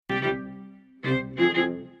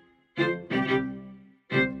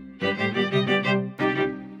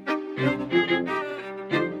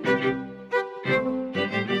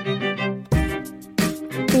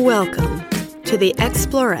the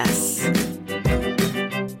Exploress.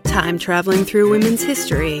 Time traveling through women's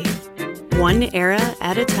history, one era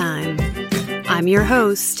at a time. I'm your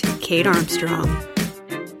host, Kate Armstrong.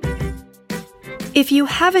 If you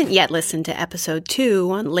haven't yet listened to episode 2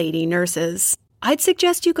 on lady nurses, I'd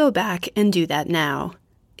suggest you go back and do that now.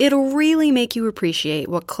 It'll really make you appreciate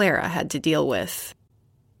what Clara had to deal with.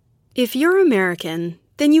 If you're American,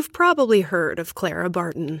 then you've probably heard of Clara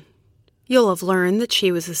Barton. You'll have learned that she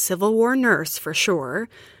was a Civil War nurse for sure,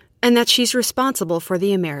 and that she's responsible for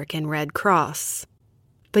the American Red Cross.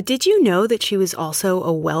 But did you know that she was also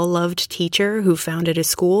a well-loved teacher who founded a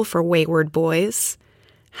school for wayward boys?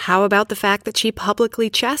 How about the fact that she publicly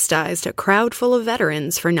chastised a crowd full of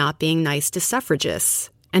veterans for not being nice to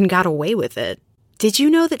suffragists, and got away with it? Did you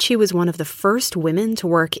know that she was one of the first women to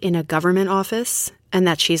work in a government office, and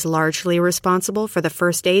that she's largely responsible for the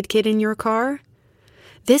first aid kit in your car?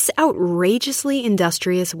 This outrageously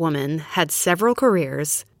industrious woman had several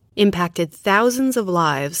careers, impacted thousands of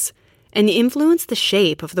lives, and influenced the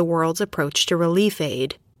shape of the world's approach to relief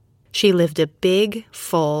aid. She lived a big,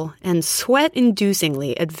 full, and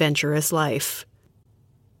sweat-inducingly adventurous life.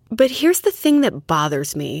 But here's the thing that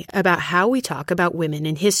bothers me about how we talk about women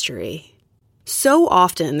in history. So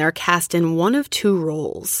often they're cast in one of two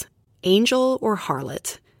roles, angel or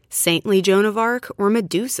harlot, saintly Joan of Arc or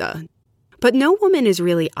Medusa. But no woman is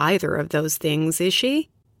really either of those things, is she?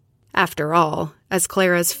 After all, as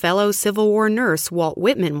Clara's fellow Civil War nurse Walt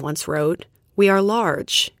Whitman once wrote, "We are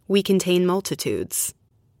large, we contain multitudes."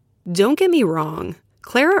 Don't get me wrong,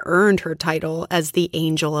 Clara earned her title as the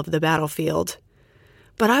Angel of the Battlefield.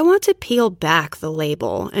 But I want to peel back the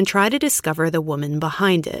label and try to discover the woman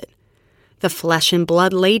behind it. The flesh and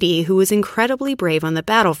blood lady who was incredibly brave on the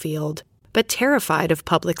battlefield, but terrified of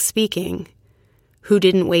public speaking. Who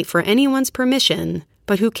didn't wait for anyone's permission,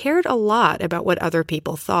 but who cared a lot about what other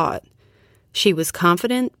people thought. She was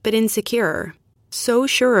confident but insecure, so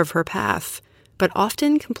sure of her path, but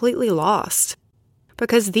often completely lost.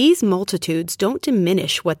 Because these multitudes don't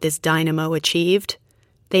diminish what this dynamo achieved.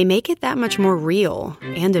 They make it that much more real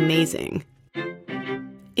and amazing.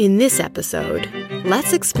 In this episode,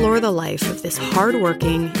 let's explore the life of this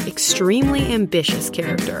hardworking, extremely ambitious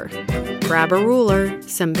character. Grab a ruler,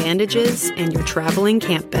 some bandages, and your traveling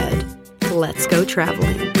camp bed. Let's go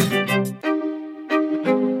traveling.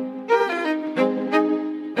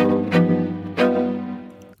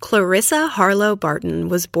 Clarissa Harlow Barton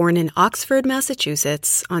was born in Oxford,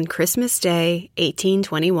 Massachusetts on Christmas Day,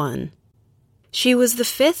 1821. She was the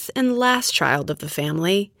fifth and last child of the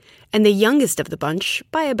family, and the youngest of the bunch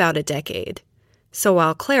by about a decade. So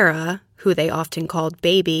while Clara, who they often called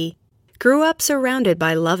Baby, grew up surrounded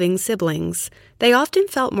by loving siblings, they often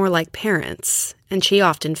felt more like parents, and she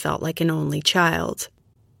often felt like an only child.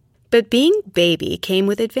 But being Baby came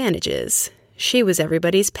with advantages. She was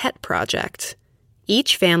everybody's pet project.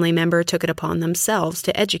 Each family member took it upon themselves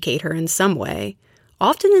to educate her in some way,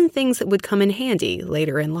 often in things that would come in handy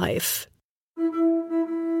later in life.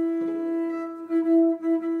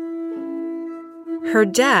 Her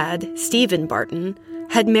dad, Stephen Barton,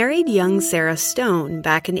 had married young Sarah Stone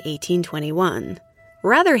back in 1821.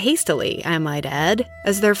 Rather hastily, I might add,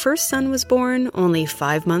 as their first son was born only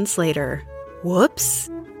 5 months later. Whoops!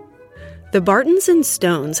 The Bartons and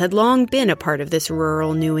Stones had long been a part of this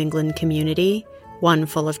rural New England community, one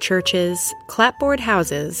full of churches, clapboard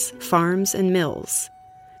houses, farms, and mills.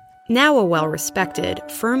 Now a well-respected,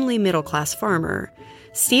 firmly middle-class farmer,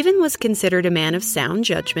 Stephen was considered a man of sound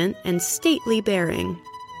judgment and stately bearing.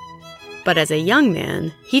 But as a young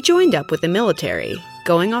man, he joined up with the military,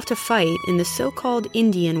 going off to fight in the so-called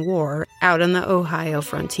Indian War out on the Ohio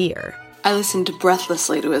frontier. I listened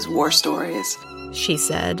breathlessly to his war stories, she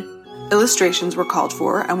said. Illustrations were called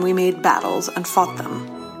for, and we made battles and fought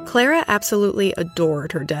them. Clara absolutely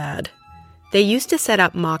adored her dad. They used to set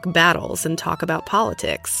up mock battles and talk about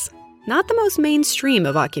politics. Not the most mainstream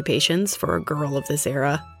of occupations for a girl of this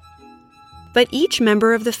era. But each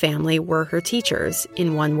member of the family were her teachers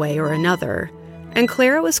in one way or another, and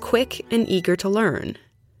Clara was quick and eager to learn.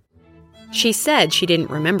 She said she didn't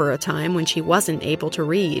remember a time when she wasn't able to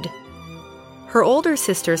read. Her older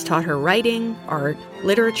sisters taught her writing, art,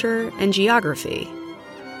 literature, and geography.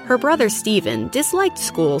 Her brother Stephen disliked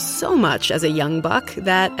school so much as a young buck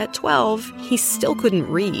that at 12, he still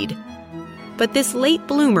couldn't read. But this late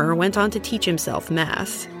bloomer went on to teach himself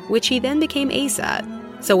math, which he then became ace at.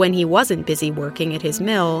 So when he wasn't busy working at his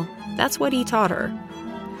mill, that's what he taught her.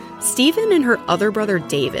 Stephen and her other brother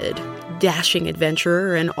David, dashing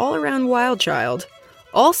adventurer and all-around wild child,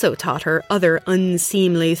 also taught her other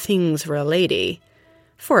unseemly things for a lady.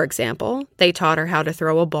 For example, they taught her how to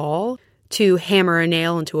throw a ball, to hammer a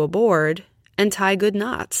nail into a board, and tie good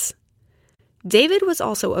knots. David was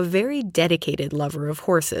also a very dedicated lover of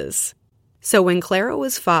horses. So when Clara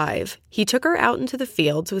was 5, he took her out into the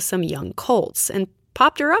fields with some young colts and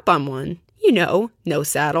popped her up on one. You know, no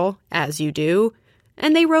saddle, as you do.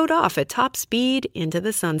 And they rode off at top speed into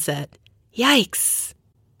the sunset. Yikes!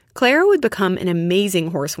 Clara would become an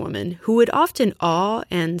amazing horsewoman who would often awe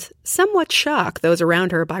and somewhat shock those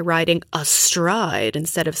around her by riding astride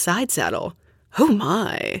instead of side saddle. Oh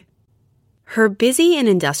my! Her busy and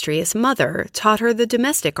industrious mother taught her the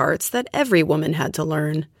domestic arts that every woman had to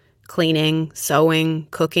learn. Cleaning, sewing,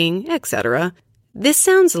 cooking, etc. This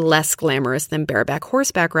sounds less glamorous than bareback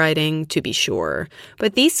horseback riding, to be sure,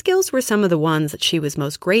 but these skills were some of the ones that she was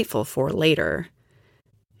most grateful for later.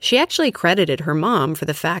 She actually credited her mom for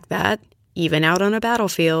the fact that, even out on a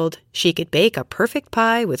battlefield, she could bake a perfect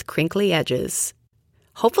pie with crinkly edges.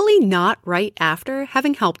 Hopefully not right after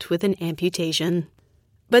having helped with an amputation.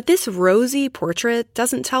 But this rosy portrait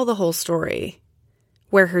doesn't tell the whole story.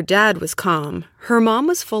 Where her dad was calm, her mom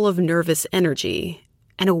was full of nervous energy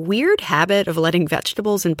and a weird habit of letting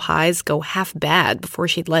vegetables and pies go half bad before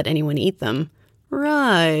she'd let anyone eat them.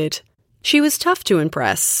 Right. She was tough to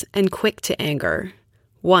impress and quick to anger.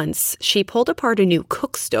 Once, she pulled apart a new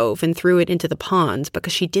cook stove and threw it into the pond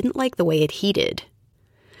because she didn't like the way it heated.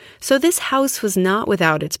 So this house was not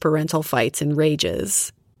without its parental fights and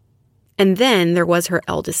rages. And then there was her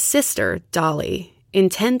eldest sister, Dolly,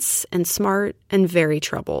 intense and smart and very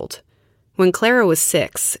troubled. When Clara was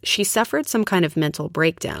 6, she suffered some kind of mental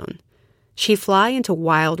breakdown. She'd fly into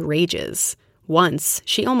wild rages. Once,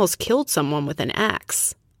 she almost killed someone with an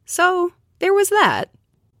axe. So, there was that.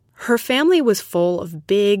 Her family was full of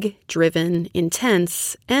big, driven,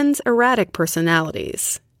 intense, and erratic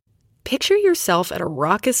personalities. Picture yourself at a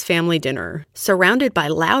raucous family dinner, surrounded by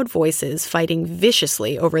loud voices fighting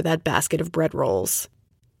viciously over that basket of bread rolls.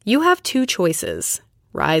 You have 2 choices: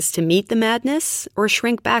 rise to meet the madness or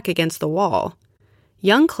shrink back against the wall.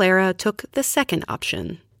 Young Clara took the second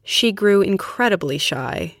option. She grew incredibly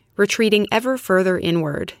shy, retreating ever further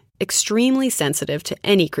inward, extremely sensitive to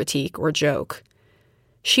any critique or joke.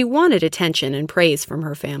 She wanted attention and praise from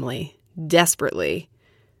her family, desperately.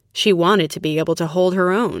 She wanted to be able to hold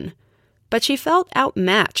her own, but she felt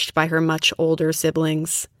outmatched by her much older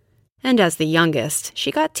siblings. And as the youngest,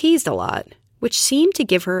 she got teased a lot, which seemed to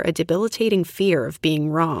give her a debilitating fear of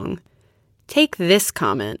being wrong. Take this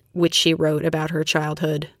comment, which she wrote about her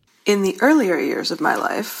childhood. In the earlier years of my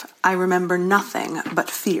life, I remember nothing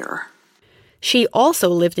but fear. She also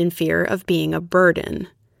lived in fear of being a burden.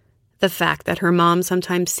 The fact that her mom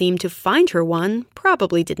sometimes seemed to find her one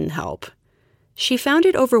probably didn't help. She found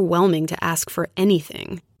it overwhelming to ask for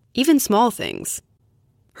anything, even small things.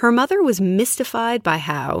 Her mother was mystified by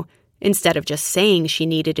how, instead of just saying she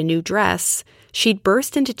needed a new dress, she'd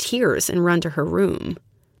burst into tears and run to her room.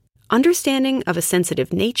 Understanding of a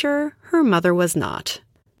sensitive nature, her mother was not.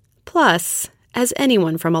 Plus, as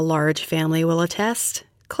anyone from a large family will attest,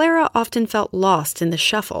 Clara often felt lost in the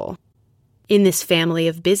shuffle. In this family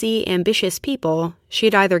of busy, ambitious people,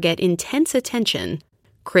 she'd either get intense attention,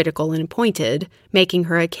 critical and pointed, making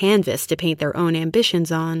her a canvas to paint their own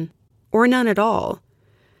ambitions on, or none at all.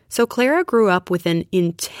 So Clara grew up with an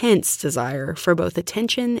intense desire for both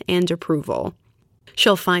attention and approval.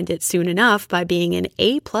 She'll find it soon enough by being an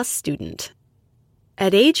A+ student.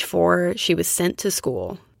 At age 4, she was sent to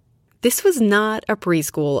school. This was not a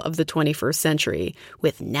preschool of the 21st century,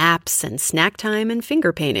 with naps and snack time and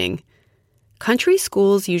finger painting. Country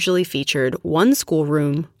schools usually featured one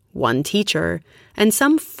schoolroom, one teacher, and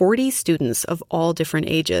some 40 students of all different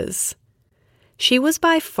ages. She was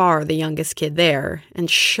by far the youngest kid there, and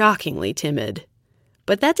shockingly timid.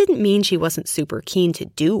 But that didn't mean she wasn't super keen to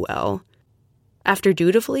do well. After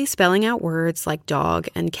dutifully spelling out words like dog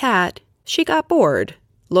and cat, she got bored,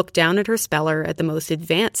 looked down at her speller at the most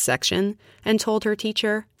advanced section, and told her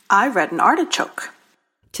teacher, I read an artichoke.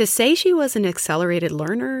 To say she was an accelerated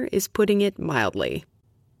learner is putting it mildly.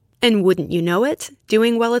 And wouldn't you know it,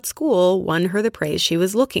 doing well at school won her the praise she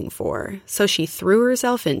was looking for, so she threw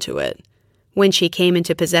herself into it. When she came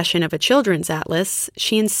into possession of a children's atlas,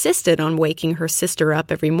 she insisted on waking her sister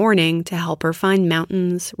up every morning to help her find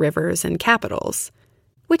mountains, rivers, and capitals.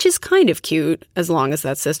 Which is kind of cute, as long as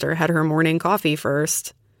that sister had her morning coffee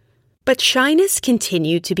first. But shyness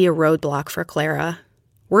continued to be a roadblock for Clara.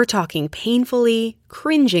 We're talking painfully,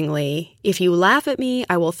 cringingly, if you laugh at me,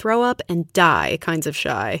 I will throw up and die kinds of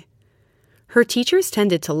shy. Her teachers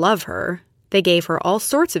tended to love her. They gave her all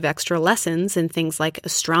sorts of extra lessons in things like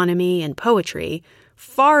astronomy and poetry,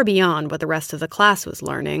 far beyond what the rest of the class was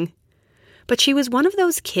learning. But she was one of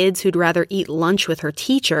those kids who'd rather eat lunch with her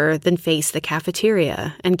teacher than face the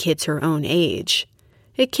cafeteria and kids her own age.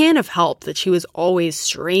 It can't have helped that she was always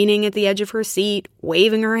straining at the edge of her seat,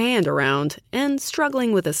 waving her hand around, and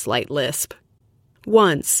struggling with a slight lisp.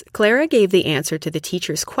 Once, Clara gave the answer to the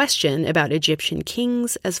teacher's question about Egyptian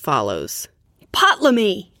kings as follows: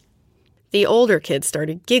 Ptolemy! The older kids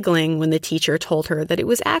started giggling when the teacher told her that it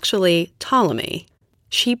was actually Ptolemy.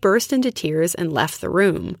 She burst into tears and left the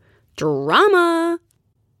room. Drama!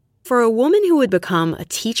 For a woman who would become a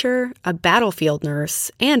teacher, a battlefield nurse,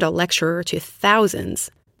 and a lecturer to thousands,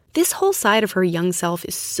 this whole side of her young self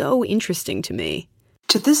is so interesting to me.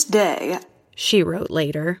 To this day, she wrote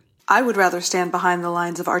later, I would rather stand behind the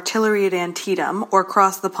lines of artillery at Antietam or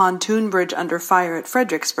cross the pontoon bridge under fire at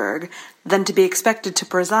Fredericksburg than to be expected to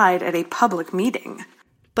preside at a public meeting.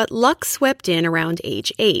 But luck swept in around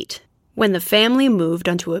age 8, when the family moved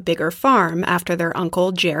onto a bigger farm after their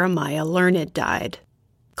uncle Jeremiah Learned died.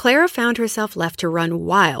 Clara found herself left to run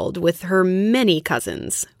wild with her many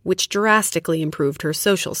cousins, which drastically improved her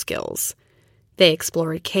social skills. They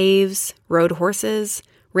explored caves, rode horses,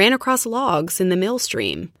 ran across logs in the mill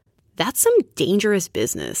stream. That's some dangerous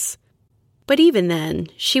business. But even then,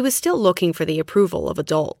 she was still looking for the approval of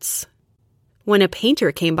adults. When a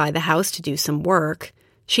painter came by the house to do some work,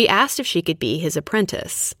 she asked if she could be his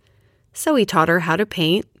apprentice. So he taught her how to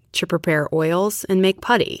paint, to prepare oils, and make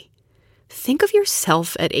putty. Think of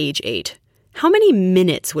yourself at age 8. How many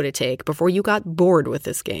minutes would it take before you got bored with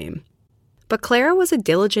this game? But Clara was a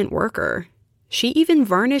diligent worker. She even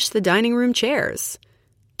varnished the dining room chairs.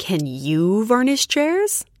 Can you varnish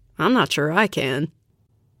chairs? I'm not sure I can.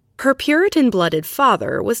 Her Puritan-blooded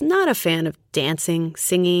father was not a fan of dancing,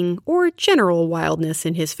 singing, or general wildness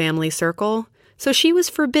in his family circle, so she was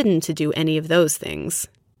forbidden to do any of those things.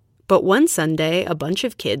 But one Sunday, a bunch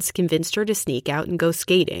of kids convinced her to sneak out and go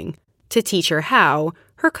skating. To teach her how,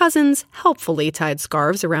 her cousins helpfully tied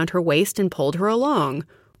scarves around her waist and pulled her along,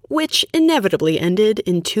 which inevitably ended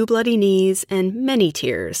in 2 bloody knees and many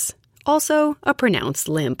tears. Also, a pronounced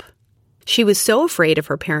limp. She was so afraid of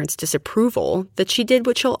her parents' disapproval that she did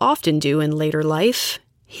what she'll often do in later life,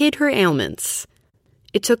 hid her ailments.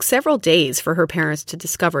 It took several days for her parents to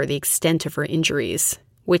discover the extent of her injuries,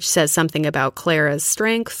 which says something about Clara's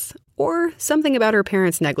strength or something about her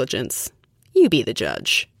parents' negligence. You be the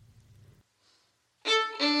judge.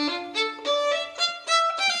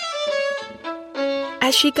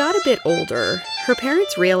 As she got a bit older, her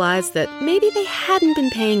parents realized that maybe they hadn't been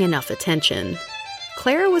paying enough attention.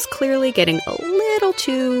 Clara was clearly getting a little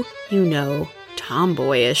too,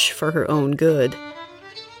 tomboyish for her own good.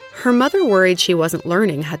 Her mother worried she wasn't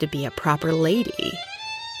learning how to be a proper lady.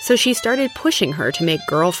 So she started pushing her to make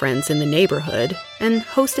girlfriends in the neighborhood and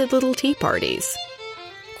hosted little tea parties.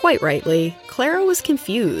 Quite rightly, Clara was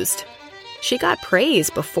confused. She got praise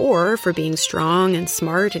before for being strong and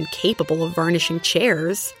smart and capable of varnishing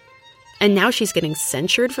chairs. And now she's getting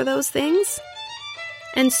censured for those things?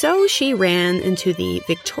 And so she ran into the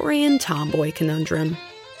Victorian tomboy conundrum.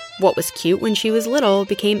 What was cute when she was little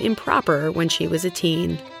became improper when she was a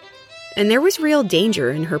teen. And there was real danger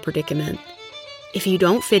in her predicament. If you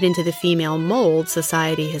don't fit into the female mold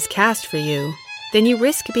society has cast for you, then you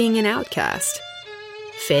risk being an outcast.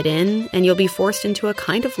 Fit in, and you'll be forced into a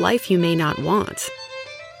kind of life you may not want.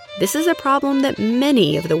 This is a problem that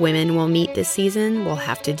many of the women we'll meet this season will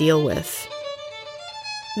have to deal with.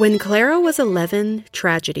 When Clara was 11,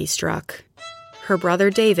 tragedy struck. Her brother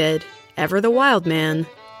David, ever the wild man,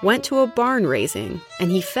 went to a barn raising,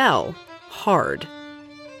 and he fell hard.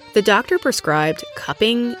 The doctor prescribed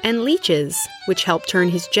cupping and leeches, which helped turn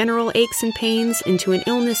his general aches and pains into an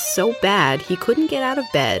illness so bad he couldn't get out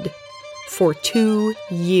of bed. For 2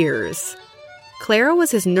 years. Clara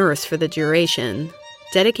was his nurse for the duration,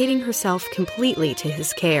 dedicating herself completely to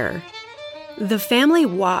his care. The family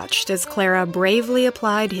watched as Clara bravely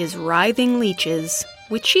applied his writhing leeches,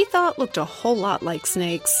 which she thought looked a whole lot like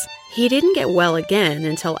snakes. He didn't get well again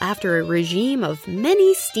until after a regime of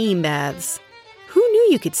many steam baths. Who knew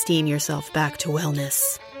you could steam yourself back to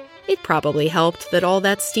wellness? It probably helped that all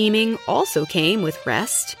that steaming also came with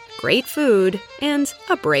rest, great food, and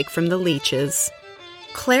a break from the leeches.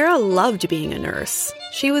 Clara loved being a nurse.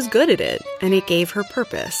 She was good at it, and it gave her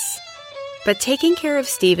purpose. But taking care of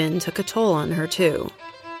Stephen took a toll on her, too.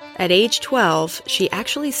 At age 12, she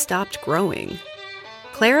actually stopped growing.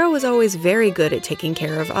 Clara was always very good at taking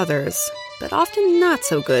care of others, but often not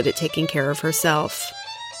so good at taking care of herself.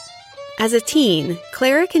 As a teen,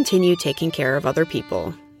 Clara continued taking care of other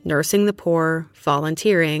people, nursing the poor,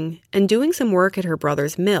 volunteering, and doing some work at her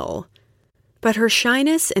brother's mill. But her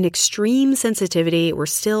shyness and extreme sensitivity were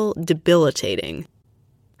still debilitating.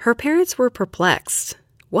 Her parents were perplexed.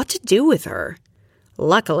 What to do with her?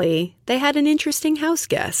 Luckily, they had an interesting house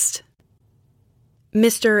guest.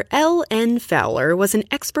 Mr. L.N. Fowler was an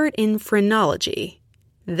expert in phrenology.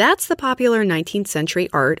 That's the popular 19th century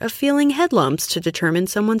art of feeling head lumps to determine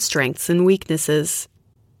someone's strengths and weaknesses.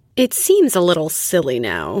 It seems a little silly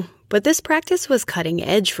now, but this practice was cutting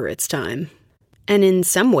edge for its time. And in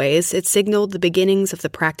some ways, it signaled the beginnings of the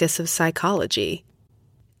practice of psychology.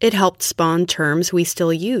 It helped spawn terms we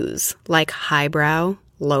still use, like highbrow,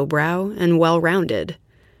 lowbrow, and well-rounded.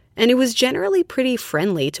 And it was generally pretty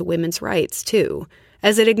friendly to women's rights, too,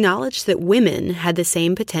 as it acknowledged that women had the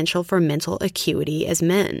same potential for mental acuity as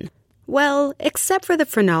men. Well, except for the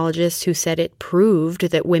phrenologists who said it proved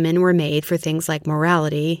that women were made for things like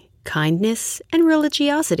morality, kindness, and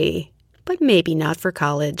religiosity, but maybe not for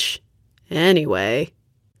college. Anyway,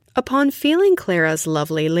 upon feeling Clara's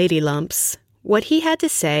lovely lady lumps, what he had to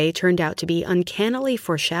say turned out to be uncannily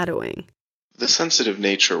foreshadowing. The sensitive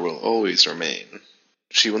nature will always remain.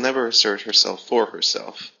 She will never assert herself for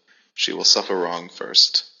herself. She will suffer wrong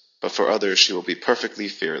first, but for others she will be perfectly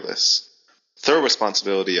fearless. Throw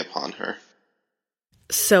responsibility upon her.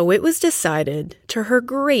 So it was decided, to her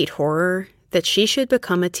great horror, that she should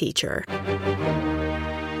become a teacher.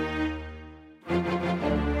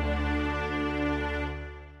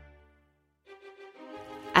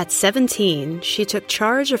 At 17, she took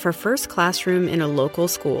charge of her first classroom in a local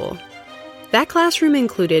school. That classroom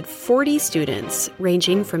included 40 students,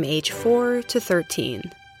 ranging from age 4 to 13.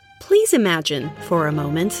 Please imagine, for a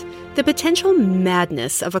moment, the potential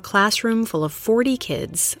madness of a classroom full of 40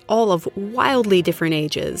 kids, all of wildly different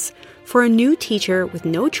ages, for a new teacher with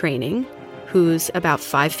no training, who's about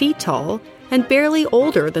 5 feet tall and barely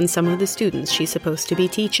older than some of the students she's supposed to be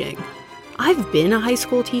teaching. I've been a high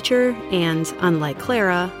school teacher, and unlike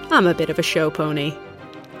Clara, I'm a bit of a show pony.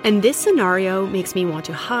 And this scenario makes me want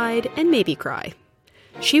to hide and maybe cry.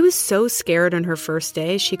 She was so scared on her first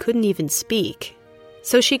day she couldn't even speak.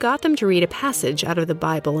 So she got them to read a passage out of the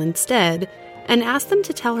Bible instead, and asked them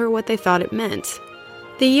to tell her what they thought it meant.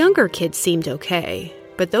 The younger kids seemed okay,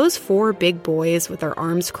 but those 4 big boys with their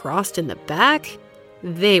arms crossed in the back,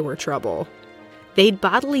 they were trouble. They'd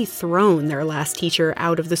bodily thrown their last teacher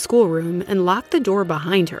out of the schoolroom and locked the door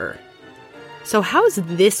behind her. So how's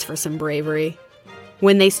this for some bravery?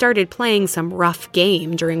 When they started playing some rough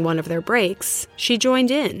game during one of their breaks, she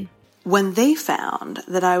joined in. When they found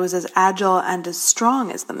that I was as agile and as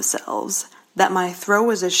strong as themselves, that my throw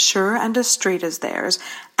was as sure and as straight as theirs,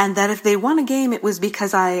 and that if they won a game it was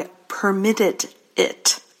because I permitted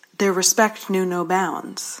it, their respect knew no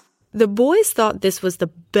bounds. The boys thought this was the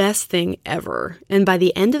best thing ever, and by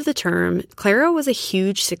the end of the term, Clara was a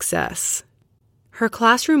huge success. Her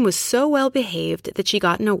classroom was so well behaved that she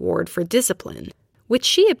got an award for discipline, which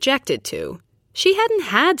she objected to. She hadn't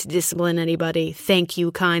had to discipline anybody, thank you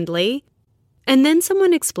kindly. And then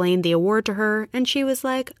someone explained the award to her, and she was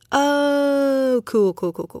like, oh,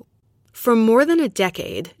 cool. For more than a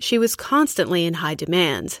decade, she was constantly in high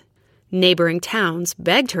demand. Neighboring towns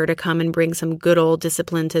begged her to come and bring some good old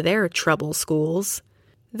discipline to their trouble schools,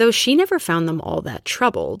 though she never found them all that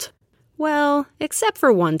troubled. Well, except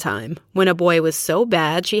for one time, when a boy was so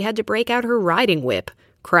bad she had to break out her riding whip,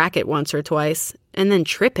 crack it once or twice, and then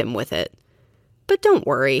trip him with it. But don't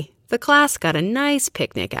worry, the class got a nice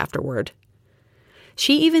picnic afterward.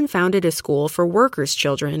 She even founded a school for workers'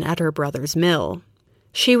 children at her brother's mill.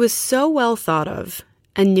 She was so well thought of,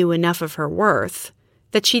 and knew enough of her worth,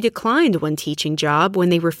 that she declined one teaching job when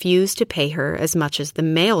they refused to pay her as much as the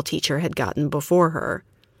male teacher had gotten before her.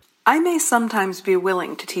 I may sometimes be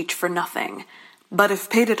willing to teach for nothing, but if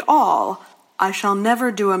paid at all, I shall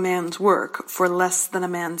never do a man's work for less than a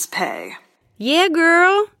man's pay. Yeah,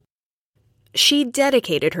 girl! She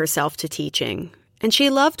dedicated herself to teaching, and she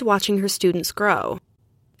loved watching her students grow.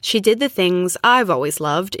 She did the things I've always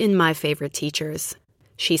loved in my favorite teachers.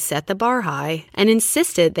 She set the bar high and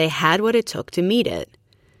insisted they had what it took to meet it.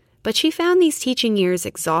 But she found these teaching years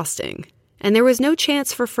exhausting, and there was no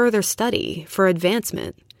chance for further study, for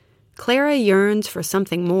advancement. Clara yearned for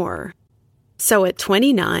something more. So at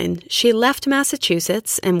 29, she left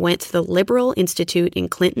Massachusetts and went to the Liberal Institute in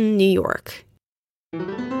Clinton, New York.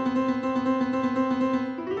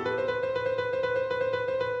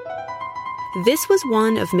 This was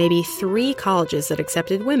one of maybe 3 colleges that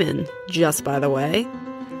accepted women, just by the way.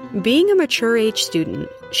 Being a mature-age student,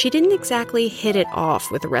 she didn't exactly hit it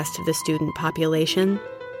off with the rest of the student population.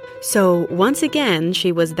 So once again,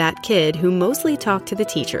 she was that kid who mostly talked to the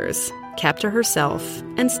teachers, kept to herself,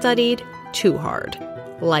 and studied too hard.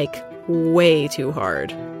 Like, way too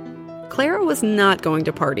hard. Clara was not going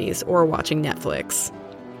to parties or watching Netflix.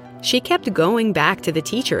 She kept going back to the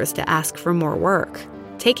teachers to ask for more work,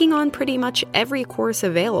 taking on pretty much every course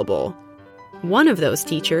available. One of those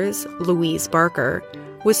teachers, Louise Barker,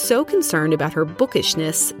 was so concerned about her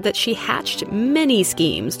bookishness that she hatched many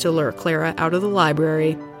schemes to lure Clara out of the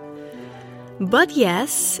library. But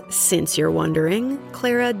yes, since you're wondering,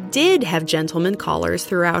 Clara did have gentlemen callers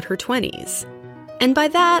throughout her 20s. And by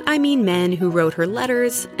that, I mean men who wrote her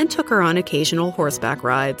letters and took her on occasional horseback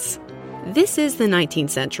rides. This is the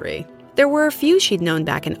 19th century. There were a few she'd known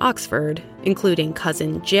back in Oxford, including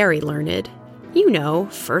cousin Jerry Learned. You know,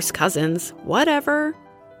 first cousins, whatever.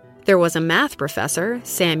 There was a math professor,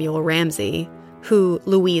 Samuel Ramsey, who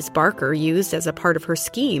Louise Barker used as a part of her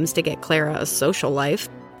schemes to get Clara a social life.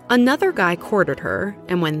 Another guy courted her,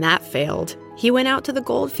 and when that failed, he went out to the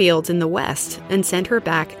gold fields in the West and sent her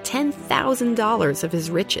back $10,000 of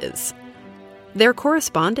his riches. Their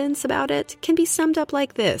correspondence about it can be summed up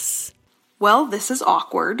like this. Well, this is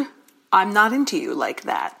awkward. I'm not into you like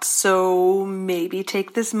that, so maybe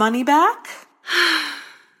take this money back?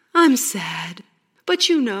 I'm sad, but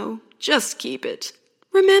just keep it.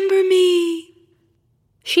 Remember me.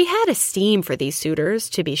 She had esteem for these suitors,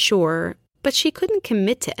 to be sure, but she couldn't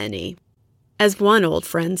commit to any. As one old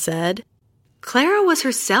friend said, Clara was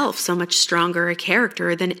herself so much stronger a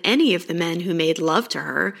character than any of the men who made love to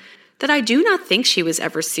her that I do not think she was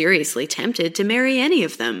ever seriously tempted to marry any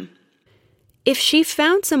of them. If she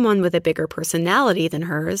found someone with a bigger personality than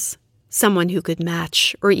hers, someone who could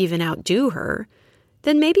match or even outdo her,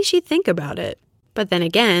 then maybe she'd think about it. But then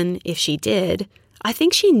again, if she did, I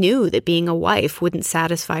think she knew that being a wife wouldn't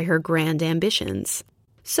satisfy her grand ambitions.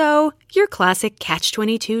 So, your classic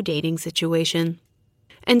catch-22 dating situation.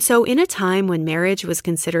 And so in a time when marriage was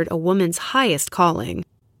considered a woman's highest calling,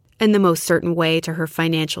 and the most certain way to her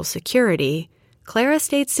financial security, Clara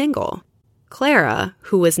stayed single. Clara,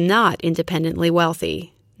 who was not independently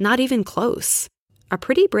wealthy, not even close. A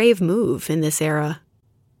pretty brave move in this era.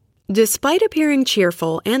 Despite appearing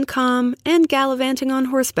cheerful and calm and gallivanting on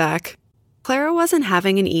horseback, Clara wasn't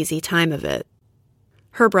having an easy time of it.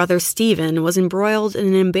 Her brother Stephen was embroiled in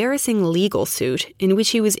an embarrassing legal suit in which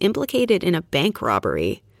he was implicated in a bank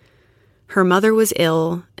robbery. Her mother was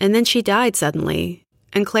ill, and then she died suddenly,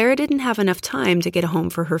 and Clara didn't have enough time to get home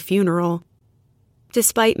for her funeral.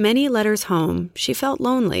 Despite many letters home, she felt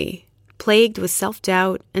lonely, plagued with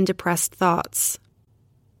self-doubt and depressed thoughts.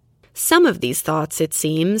 Some of these thoughts, it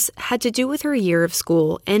seems, had to do with her year of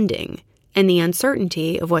school ending and the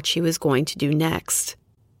uncertainty of what she was going to do next.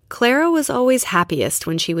 Clara was always happiest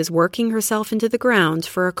when she was working herself into the ground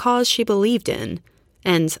for a cause she believed in,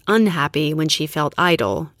 and unhappy when she felt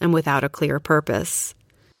idle and without a clear purpose.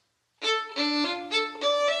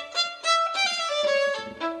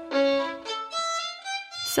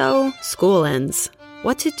 So, school ends.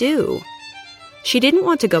 What to do? She didn't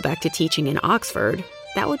want to go back to teaching in Oxford.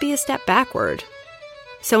 That would be a step backward.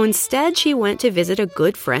 So instead, she went to visit a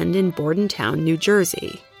good friend in Bordentown, New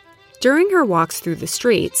Jersey. During her walks through the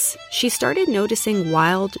streets, she started noticing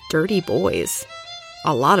wild, dirty boys.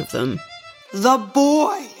 A lot of them. The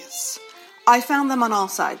boys! I found them on all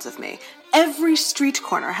sides of me. Every street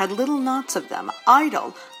corner had little knots of them,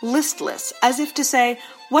 idle, listless, as if to say,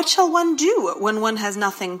 what shall one do when one has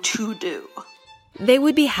nothing to do? They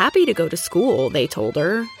would be happy to go to school, they told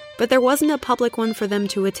her, but there wasn't a public one for them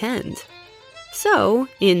to attend. So,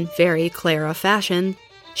 in very Clara fashion,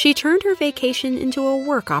 she turned her vacation into a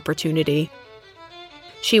work opportunity.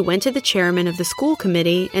 She went to the chairman of the school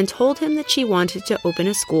committee and told him that she wanted to open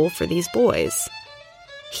a school for these boys.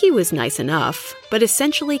 He was nice enough, but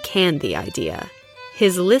essentially canned the idea.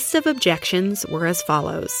 His list of objections were as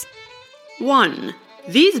follows. 1.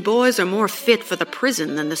 These boys are more fit for the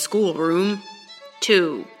prison than the schoolroom.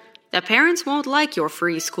 2. The parents won't like your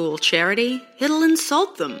free school charity. It'll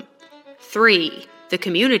insult them. 3. The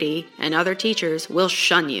community and other teachers will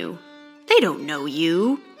shun you. They don't know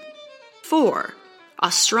you. 4.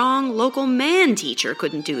 A strong local man teacher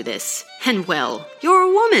couldn't do this. And well, you're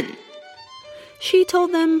a woman. She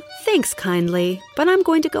told them, thanks kindly, but I'm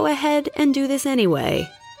going to go ahead and do this anyway.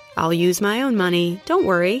 I'll use my own money, don't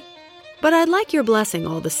worry. But I'd like your blessing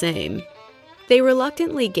all the same. They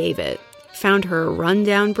reluctantly gave it, found her a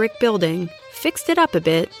run-down brick building, fixed it up a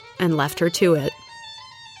bit, and left her to it.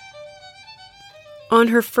 On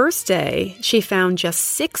her first day, she found just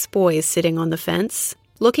 6 boys sitting on the fence,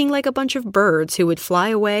 looking like a bunch of birds who would fly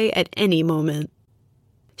away at any moment.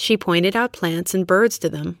 She pointed out plants and birds to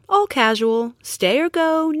them, all casual, stay or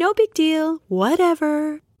go, no big deal,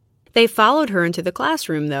 whatever. They followed her into the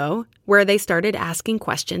classroom, though, where they started asking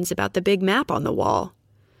questions about the big map on the wall.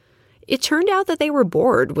 It turned out that they were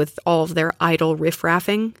bored with all of their idle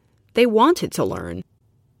riffraffing. They wanted to learn.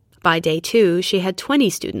 By day 2, she had 20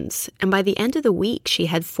 students, and by the end of the week, she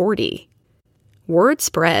had 40. Word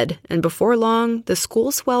spread, and before long, the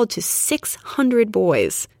school swelled to 600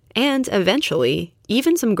 boys, and eventually,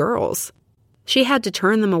 even some girls. She had to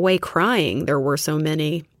turn them away crying, there were so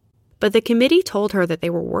many. But the committee told her that they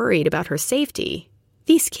were worried about her safety.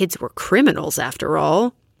 These kids were criminals, after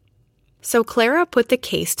all. So Clara put the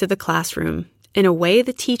case to the classroom, in a way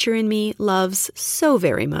the teacher in me loves so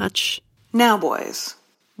very much. Now, boys,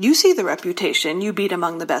 you see the reputation you beat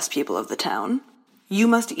among the best people of the town. You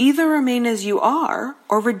must either remain as you are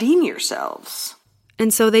or redeem yourselves.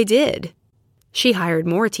 And so they did. She hired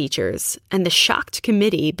more teachers, and the shocked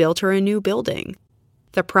committee built her a new building.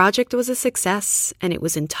 The project was a success, and it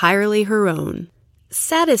was entirely her own.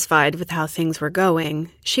 Satisfied with how things were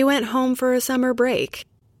going, she went home for a summer break.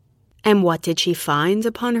 And what did she find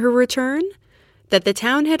upon her return? That the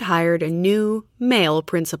town had hired a new male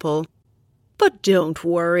principal. But don't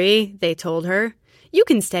worry, they told her. You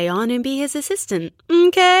can stay on and be his assistant,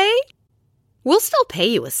 okay? We'll still pay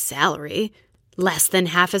you a salary. Less than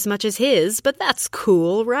half as much as his, but that's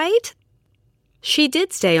cool, right? She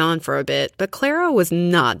did stay on for a bit, but Clara was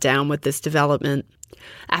not down with this development.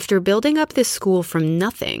 After building up this school from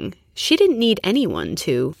nothing, she didn't need anyone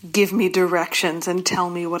to give me directions and tell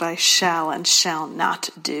me what I shall and shall not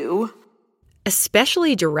do.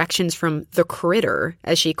 Especially directions from the critter,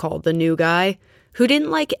 as she called the new guy, who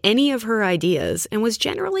didn't like any of her ideas and was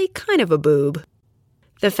generally kind of a boob.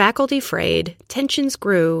 The faculty frayed, tensions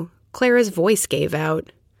grew, Clara's voice gave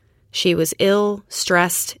out. She was ill,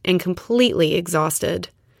 stressed, and completely exhausted.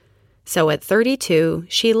 So at 32,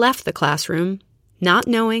 she left the classroom, not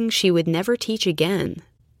knowing she would never teach again.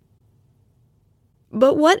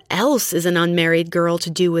 But what else is an unmarried girl to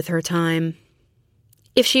do with her time?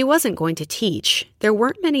 If she wasn't going to teach, there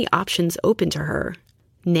weren't many options open to her.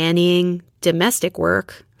 Nannying, domestic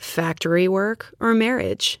work, factory work, or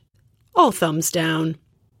marriage. All thumbs down.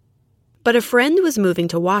 But a friend was moving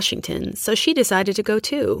to Washington, so she decided to go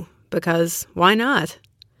too, because why not?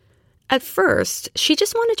 At first, she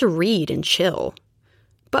just wanted to read and chill.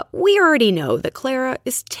 But we already know that Clara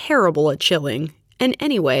is terrible at chilling, and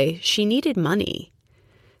anyway, she needed money.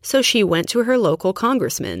 So she went to her local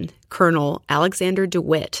congressman, Colonel Alexander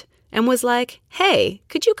DeWitt, and was like, "Hey,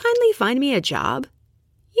 could you kindly find me a job?"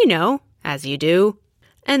 You know, as you do.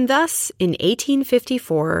 And thus, in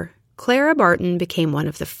 1854, Clara Barton became one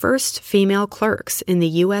of the first female clerks in the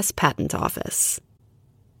U.S. Patent Office.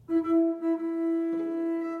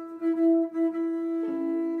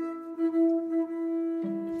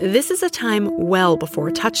 This is a time well before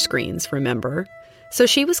touchscreens, remember? So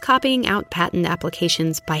she was copying out patent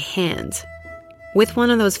applications by hand, with one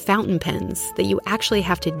of those fountain pens that you actually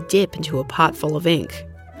have to dip into a pot full of ink.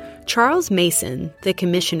 Charles Mason, the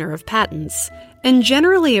commissioner of patents, and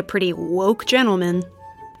generally a pretty woke gentleman,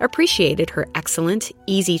 appreciated her excellent,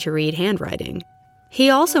 easy-to-read handwriting. He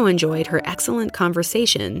also enjoyed her excellent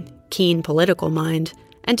conversation, keen political mind,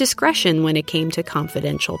 and discretion when it came to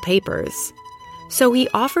confidential papers. So he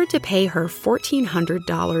offered to pay her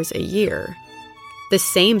 $1,400 a year, the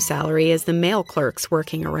same salary as the male clerks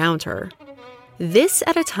working around her. This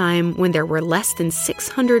at a time when there were less than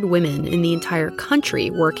 600 women in the entire country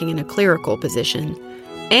working in a clerical position,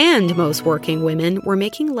 and most working women were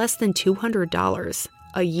making less than $200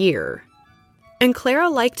 a year. And Clara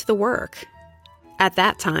liked the work. At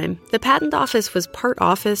that time, the patent office was part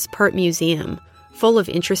office, part museum, full of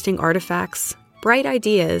interesting artifacts, bright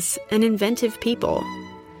ideas, and inventive people.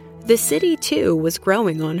 The city, too, was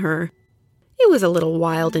growing on her. It was a little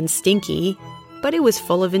wild and stinky, but it was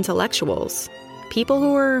full of intellectuals. People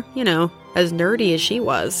who were, as nerdy as she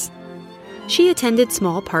was. She attended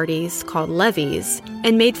small parties called levees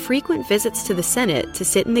and made frequent visits to the Senate to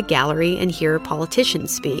sit in the gallery and hear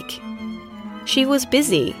politicians speak. She was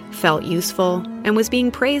busy, felt useful, and was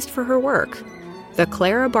being praised for her work. The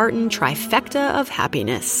Clara Barton trifecta of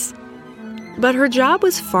happiness. But her job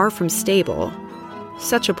was far from stable.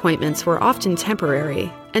 Such appointments were often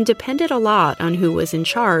temporary and depended a lot on who was in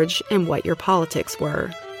charge and what your politics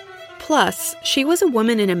were. Plus, she was a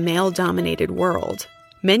woman in a male-dominated world.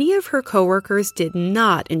 Many of her coworkers did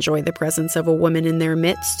not enjoy the presence of a woman in their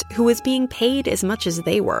midst who was being paid as much as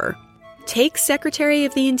they were. Take Secretary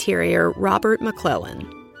of the Interior Robert McClellan.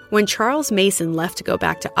 When Charles Mason left to go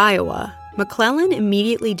back to Iowa, McClellan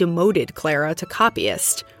immediately demoted Clara to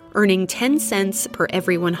copyist, earning 10 cents per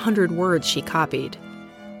every 100 words she copied.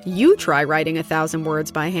 You try writing 1,000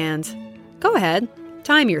 words by hand. Go ahead,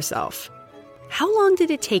 time yourself. How long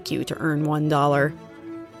did it take you to earn $1?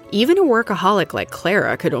 Even a workaholic like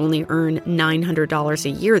Clara could only earn $900 a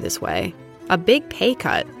year this way. A big pay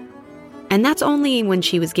cut. And that's only when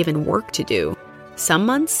she was given work to do. Some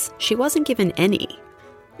months, she wasn't given any.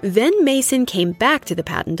 Then Mason came back to the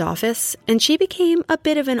patent office, and she became a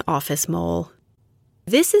bit of an office mole.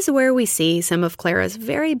 This is where we see some of Clara's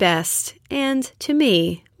very best, and, to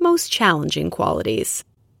me, most challenging qualities.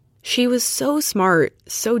 She was so smart,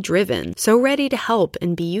 so driven, so ready to help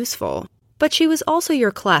and be useful. But she was also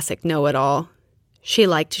your classic know-it-all. She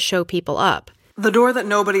liked to show people up. The door that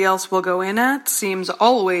nobody else will go in at seems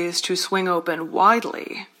always to swing open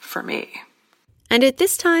widely for me. And at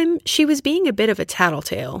this time, she was being a bit of a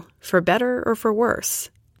tattletale, for better or for worse.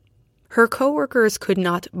 Her coworkers could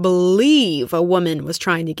not believe a woman was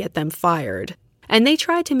trying to get them fired, and they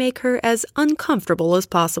tried to make her as uncomfortable as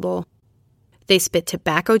possible. They spit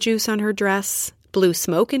tobacco juice on her dress, blew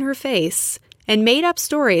smoke in her face, and made up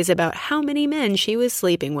stories about how many men she was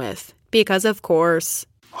sleeping with, because of course...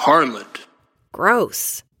 Harlot.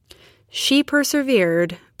 Gross. She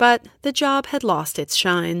persevered, but the job had lost its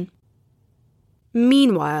shine.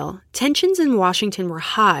 Meanwhile, tensions in Washington were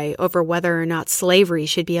high over whether or not slavery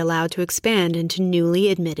should be allowed to expand into newly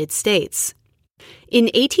admitted states. In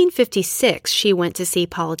 1856, she went to see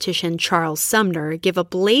politician Charles Sumner give a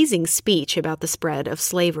blazing speech about the spread of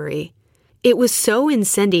slavery. It was so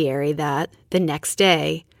incendiary that, the next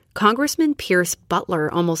day, Congressman Pierce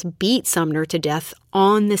Butler almost beat Sumner to death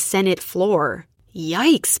on the Senate floor.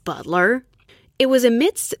 Yikes, Butler! It was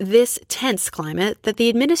amidst this tense climate that the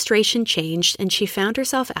administration changed and she found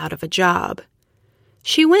herself out of a job.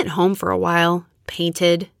 She went home for a while,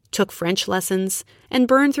 painted, took French lessons, and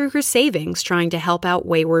burned through her savings trying to help out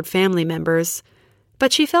wayward family members.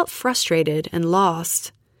 But she felt frustrated and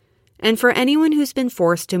lost. And for anyone who's been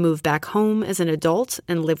forced to move back home as an adult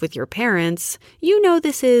and live with your parents, you know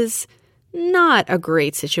this is not a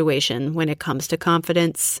great situation when it comes to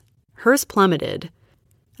confidence. Hers plummeted.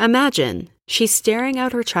 Imagine, she's staring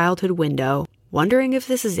out her childhood window, wondering if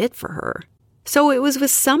this is it for her. So it was with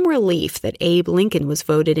some relief that Abe Lincoln was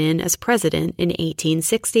voted in as president in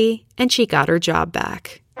 1860, and she got her job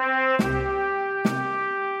back.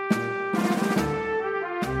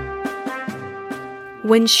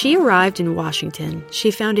 When she arrived in Washington, she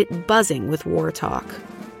found it buzzing with war talk.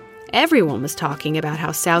 Everyone was talking about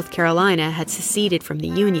how South Carolina had seceded from the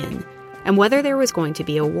Union, and whether there was going to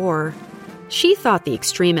be a war. She thought the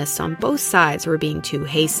extremists on both sides were being too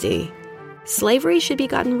hasty. Slavery should be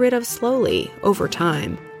gotten rid of slowly, over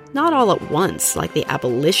time, not all at once like the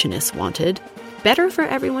abolitionists wanted. Better for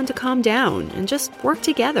everyone to calm down and just work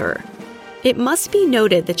together. It must be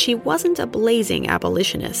noted that she wasn't a blazing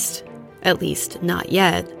abolitionist, at least not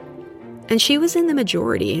yet, and she was in the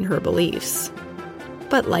majority in her beliefs.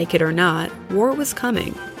 But like it or not, war was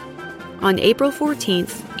coming. On April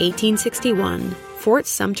 14th, 1861, Fort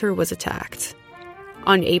Sumter was attacked.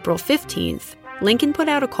 On April 15th, Lincoln put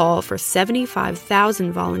out a call for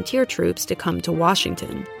 75,000 volunteer troops to come to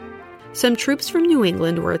Washington. Some troops from New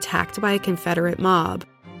England were attacked by a Confederate mob,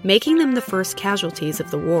 making them the first casualties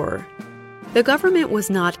of the war. The government was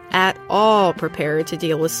not at all prepared to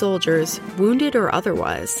deal with soldiers, wounded or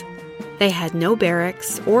otherwise. They had no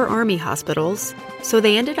barracks or army hospitals, so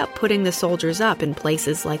they ended up putting the soldiers up in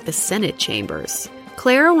places like the Senate chambers.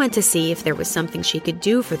 Clara went to see if there was something she could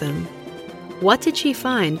do for them. What did she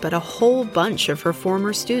find but a whole bunch of her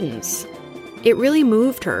former students? It really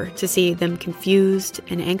moved her to see them confused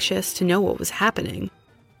and anxious to know what was happening.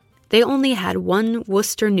 They only had one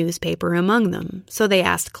Worcester newspaper among them, so they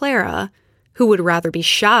asked Clara, who would rather be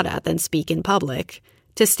shot at than speak in public,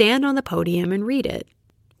 to stand on the podium and read it,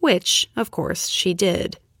 which, of course, she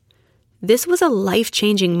did. This was a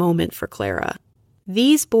life-changing moment for Clara.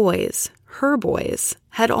 These boys, her boys,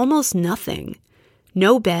 had almost nothing.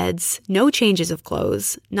 No beds, no changes of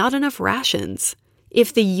clothes, not enough rations.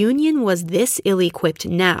 If the Union was this ill-equipped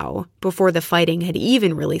now, before the fighting had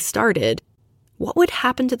even really started, what would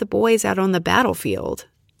happen to the boys out on the battlefield?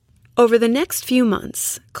 Over the next few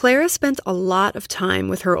months, Clara spent a lot of time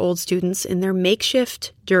with her old students in their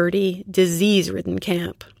makeshift, dirty, disease-ridden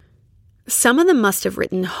camp. Some of them must have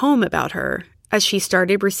written home about her, as she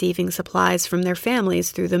started receiving supplies from their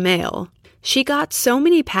families through the mail. She got so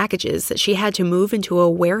many packages that she had to move into a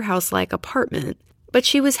warehouse-like apartment, but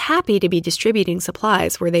she was happy to be distributing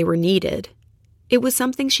supplies where they were needed. It was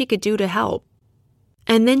something she could do to help.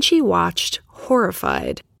 And then she watched,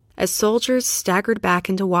 horrified, as soldiers staggered back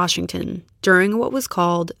into Washington during what was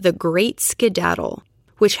called the Great Skedaddle,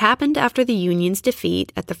 which happened after the Union's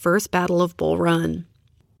defeat at the First Battle of Bull Run.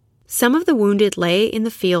 Some of the wounded lay in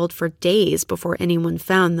the field for days before anyone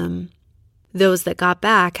found them. Those that got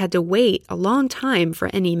back had to wait a long time for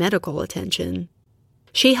any medical attention.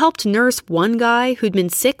 She helped nurse one guy who'd been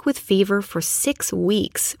sick with fever for 6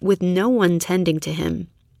 weeks with no one tending to him.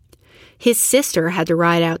 His sister had to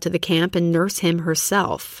ride out to the camp and nurse him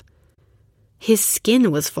herself. His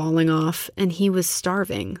skin was falling off, and he was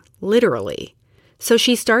starving, literally. So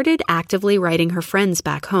she started actively writing her friends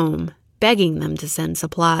back home, begging them to send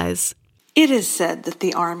supplies. It is said that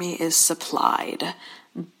the army is supplied,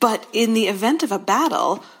 but in the event of a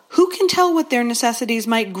battle, who can tell what their necessities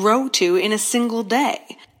might grow to in a single day?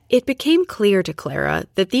 It became clear to Clara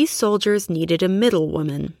that these soldiers needed a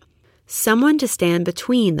middlewoman, someone to stand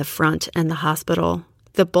between the front and the hospital,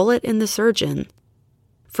 the bullet and the surgeon.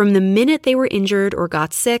 From the minute they were injured or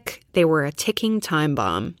got sick, they were a ticking time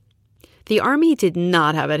bomb. The army did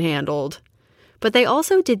not have it handled, but they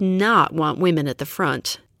also did not want women at the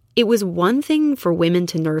front. It was one thing for women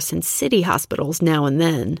to nurse in city hospitals now and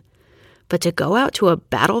then, but to go out to a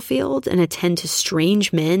battlefield and attend to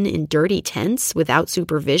strange men in dirty tents without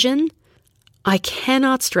supervision? I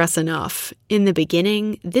cannot stress enough, in the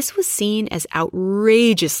beginning, this was seen as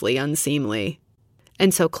outrageously unseemly.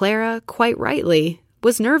 And so Clara, quite rightly,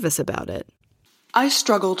 was nervous about it. I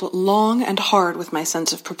struggled long and hard with my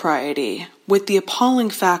sense of propriety, with the appalling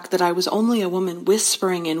fact that I was only a woman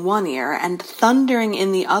whispering in one ear and thundering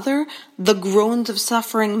in the other the groans of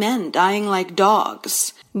suffering men dying like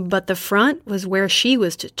dogs. But the front was where she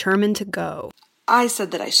was determined to go. I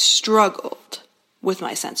said that I struggled with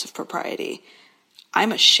my sense of propriety.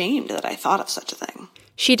 I'm ashamed that I thought of such a thing.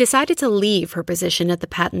 She decided to leave her position at the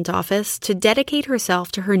patent office to dedicate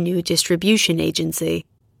herself to her new distribution agency.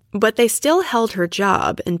 But they still held her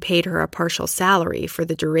job and paid her a partial salary for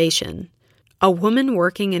the duration. A woman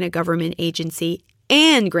working in a government agency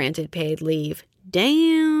and granted paid leave.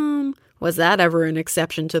 Damn, was that ever an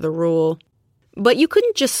exception to the rule? But you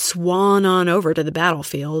couldn't just swan on over to the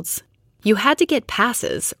battlefields. You had to get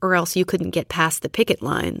passes, or else you couldn't get past the picket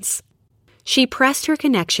lines. She pressed her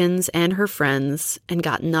connections and her friends and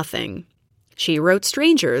got nothing. She wrote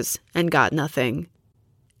strangers and got nothing.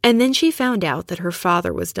 And then she found out that her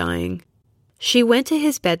father was dying. She went to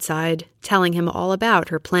his bedside, telling him all about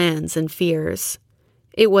her plans and fears.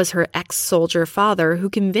 It was her ex-soldier father who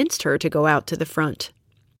convinced her to go out to the front.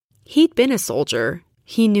 He'd been a soldier.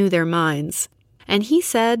 He knew their minds. And he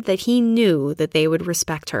said that he knew that they would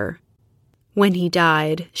respect her. When he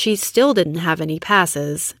died, she still didn't have any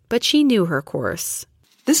passes, but she knew her course.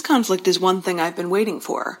 This conflict is one thing I've been waiting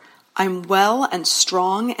for. I'm well and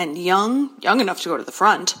strong and young enough to go to the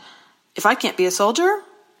front. If I can't be a soldier,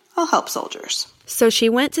 I'll help soldiers. So she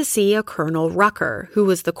went to see a Colonel Rucker, who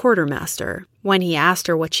was the quartermaster. When he asked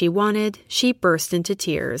her what she wanted, she burst into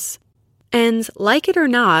tears. And, like it or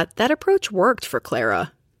not, that approach worked for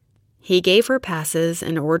Clara. He gave her passes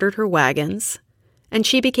and ordered her wagons, and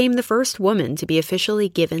she became the first woman to be officially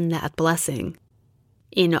given that blessing.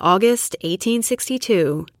 In August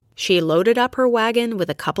 1862, she loaded up her wagon with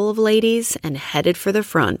a couple of ladies and headed for the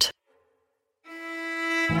front.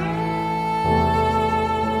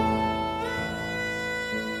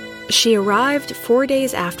 She arrived 4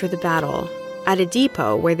 days after the battle at a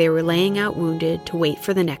depot where they were laying out wounded to wait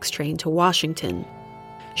for the next train to Washington.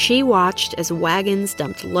 She watched as wagons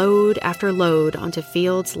dumped load after load onto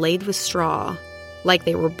fields laid with straw, like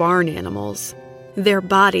they were barn animals. Their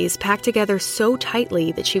bodies packed together so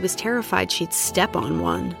tightly that she was terrified she'd step on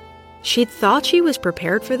one. She'd thought she was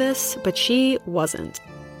prepared for this, but she wasn't.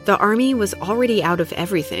 The army was already out of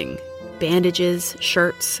everything. Bandages,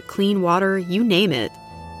 shirts, clean water, you name it.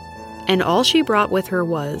 And all she brought with her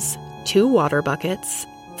was 2 water buckets,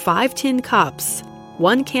 5 tin cups,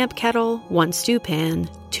 1 camp kettle, 1 stew pan,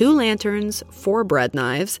 2 lanterns, 4 bread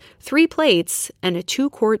knives, 3 plates, and a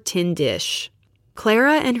 2-quart tin dish.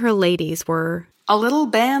 Clara and her ladies were a little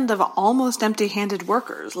band of almost empty-handed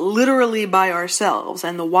workers, literally by ourselves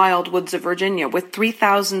in the wild woods of Virginia, with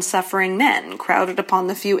 3,000 suffering men crowded upon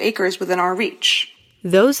the few acres within our reach.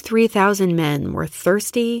 Those 3,000 men were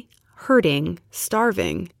thirsty, hurting,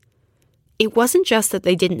 starving. It wasn't just that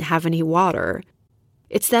they didn't have any water.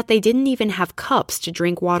 It's that they didn't even have cups to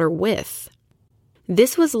drink water with.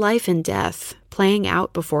 This was life and death playing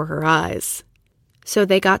out before her eyes. So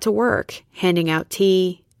they got to work, handing out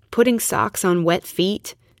tea, putting socks on wet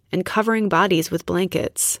feet, and covering bodies with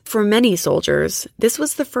blankets. For many soldiers, this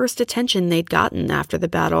was the first attention they'd gotten after the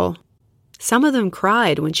battle. Some of them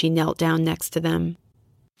cried when she knelt down next to them.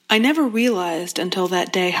 I never realized until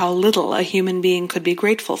that day how little a human being could be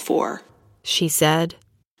grateful for, she said.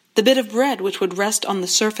 The bit of bread which would rest on the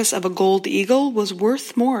surface of a gold eagle was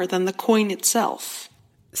worth more than the coin itself.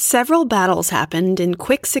 Several battles happened in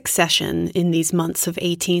quick succession in these months of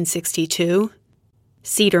 1862.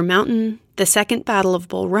 Cedar Mountain, the Second Battle of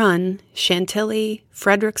Bull Run, Chantilly,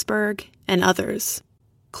 Fredericksburg, and others.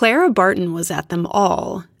 Clara Barton was at them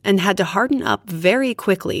all and had to harden up very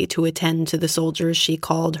quickly to attend to the soldiers she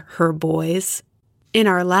called her boys. In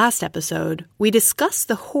our last episode, we discussed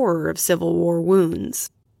the horror of Civil War wounds.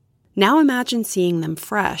 Now imagine seeing them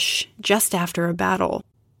fresh, just after a battle.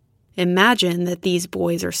 Imagine that these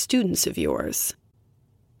boys are students of yours.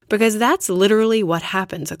 Because that's literally what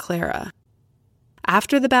happened to Clara.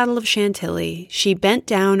 After the Battle of Chantilly, she bent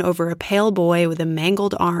down over a pale boy with a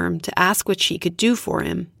mangled arm to ask what she could do for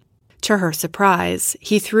him. To her surprise,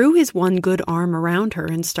 he threw his one good arm around her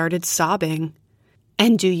and started sobbing.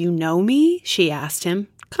 "And do you know me?" she asked him,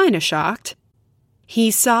 kinda shocked.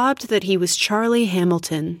 He sobbed that he was Charlie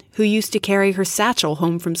Hamilton, who used to carry her satchel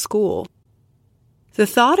home from school. The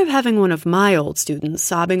thought of having one of my old students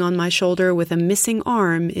sobbing on my shoulder with a missing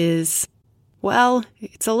arm is, well,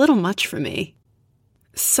 it's a little much for me.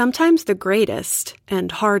 Sometimes the greatest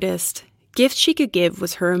and hardest gift she could give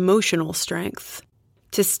was her emotional strength,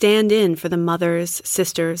 to stand in for the mothers,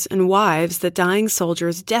 sisters, and wives that dying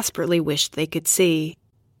soldiers desperately wished they could see.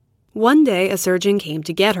 One day a surgeon came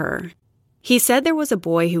to get her. He said there was a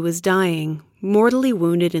boy who was dying, mortally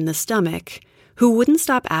wounded in the stomach, who wouldn't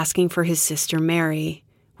stop asking for his sister Mary.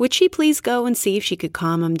 Would she please go and see if she could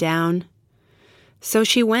calm him down? So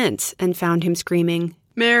she went and found him screaming,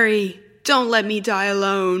 "Mary, don't let me die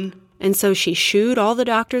alone." And so she shooed all the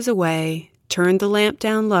doctors away, turned the lamp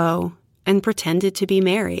down low, and pretended to be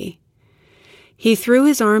Mary. He threw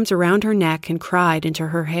his arms around her neck and cried into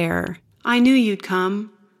her hair, "I knew you'd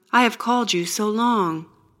come. I have called you so long."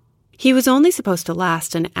 He was only supposed to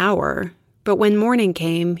last an hour, but when morning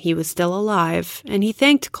came, he was still alive, and he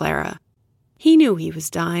thanked Clara. He knew he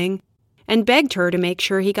was dying, and begged her to make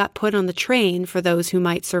sure he got put on the train for those who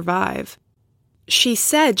might survive. She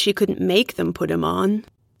said she couldn't make them put him on.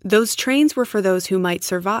 Those trains were for those who might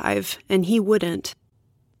survive, and he wouldn't.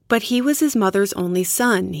 But he was his mother's only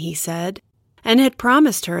son, he said, and had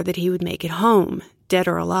promised her that he would make it home, dead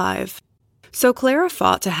or alive. So Clara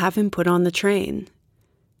fought to have him put on the train.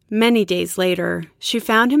 Many days later, she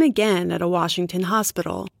found him again at a Washington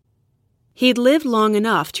hospital. He'd lived long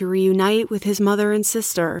enough to reunite with his mother and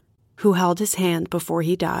sister, who held his hand before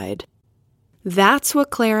he died. That's what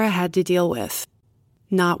Clara had to deal with.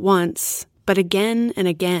 Not once, but again and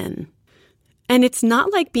again. And it's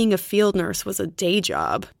not like being a field nurse was a day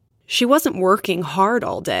job. She wasn't working hard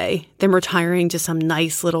all day, then retiring to some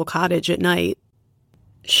nice little cottage at night.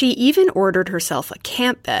 She even ordered herself a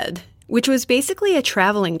camp bed, which was basically a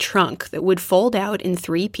traveling trunk that would fold out in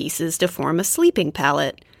 3 pieces to form a sleeping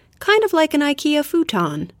pallet, kind of like an IKEA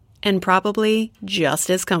futon, and probably just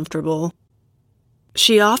as comfortable.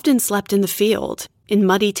 She often slept in the field, in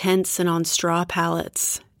muddy tents and on straw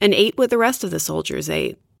pallets, and ate what the rest of the soldiers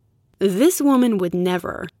ate. This woman would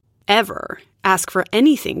never, ever ask for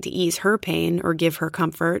anything to ease her pain or give her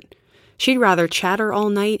comfort. She'd rather chatter all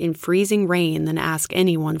night in freezing rain than ask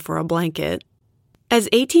anyone for a blanket. As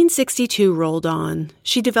 1862 rolled on,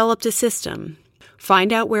 she developed a system.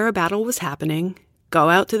 Find out where a battle was happening, go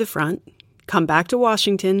out to the front, come back to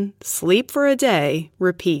Washington, sleep for a day,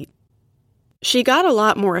 repeat. She got a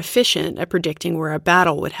lot more efficient at predicting where a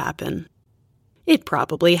battle would happen. It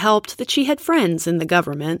probably helped that she had friends in the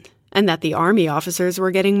government, and that the army officers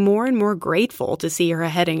were getting more and more grateful to see her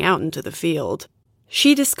heading out into the field.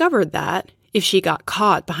 She discovered that, if she got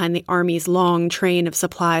caught behind the army's long train of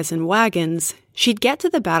supplies and wagons, she'd get to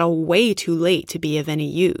the battle way too late to be of any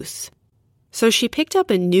use. So she picked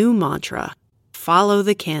up a new mantra: follow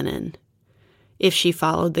the cannon. If she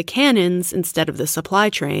followed the cannons instead of the supply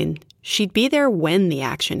train, she'd be there when the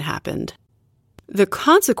action happened. The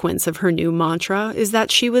consequence of her new mantra is that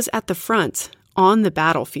she was at the front, on the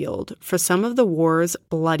battlefield, for some of the war's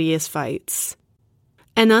bloodiest fights.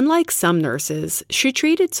 And unlike some nurses, she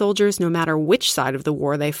treated soldiers no matter which side of the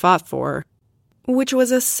war they fought for, which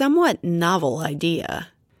was a somewhat novel idea.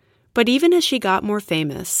 But even as she got more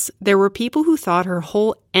famous, there were people who thought her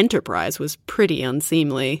whole enterprise was pretty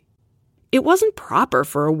unseemly. It wasn't proper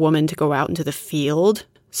for a woman to go out into the field,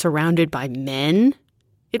 surrounded by men.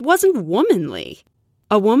 It wasn't womanly.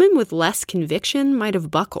 A woman with less conviction might have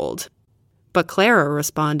buckled. But Clara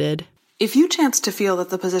responded, "If you chanced to feel that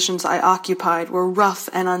the positions I occupied were rough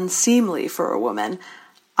and unseemly for a woman,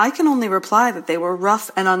 I can only reply that they were rough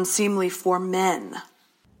and unseemly for men."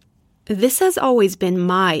 This has always been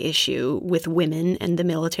my issue with women and the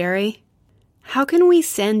military. How can we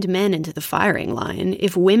send men into the firing line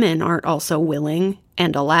if women aren't also willing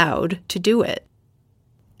and allowed to do it?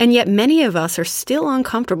 And yet many of us are still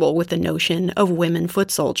uncomfortable with the notion of women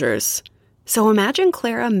foot soldiers. So imagine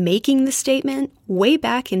Clara making the statement way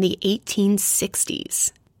back in the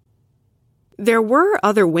 1860s. There were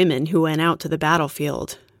other women who went out to the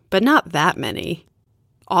battlefield, but not that many.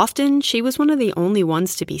 Often, she was one of the only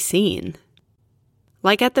ones to be seen.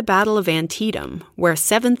 Like at the Battle of Antietam, where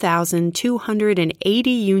 7,280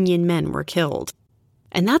 Union men were killed.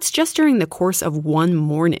 And that's just during the course of one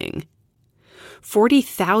morning.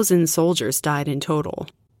 40,000 soldiers died in total.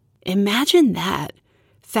 Imagine that.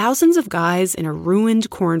 Thousands of guys in a ruined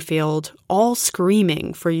cornfield, all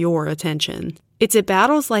screaming for your attention. It's at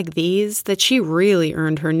battles like these that she really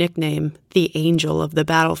earned her nickname, the Angel of the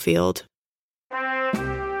Battlefield.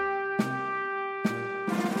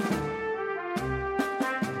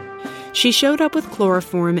 She showed up with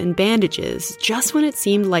chloroform and bandages just when it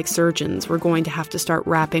seemed like surgeons were going to have to start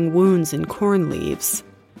wrapping wounds in corn leaves.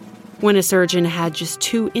 When a surgeon had just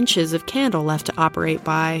 2 inches of candle left to operate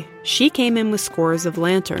by, she came in with scores of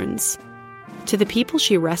lanterns. To the people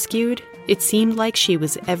she rescued, it seemed like she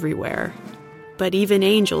was everywhere. But even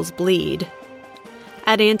angels bleed.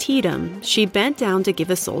 At Antietam, she bent down to give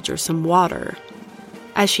a soldier some water.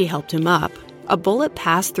 As she helped him up, a bullet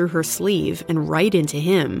passed through her sleeve and right into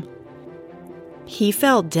him. He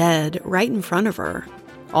fell dead right in front of her.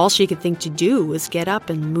 All she could think to do was get up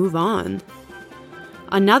and move on.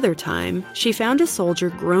 Another time, she found a soldier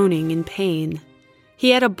groaning in pain. He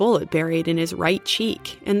had a bullet buried in his right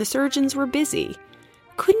cheek, and the surgeons were busy.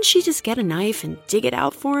 Couldn't she just get a knife and dig it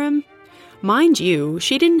out for him? Mind you,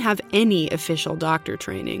 she didn't have any official doctor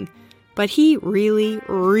training, but he really,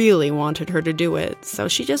 really wanted her to do it, so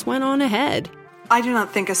she just went on ahead. I do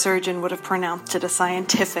not think a surgeon would have pronounced it a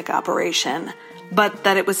scientific operation, but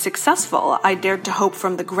that it was successful, I dared to hope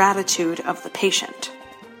from the gratitude of the patient.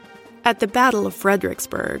 At the Battle of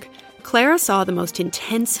Fredericksburg, Clara saw the most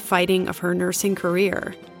intense fighting of her nursing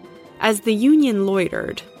career. As the Union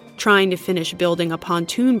loitered, trying to finish building a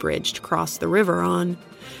pontoon bridge to cross the river on,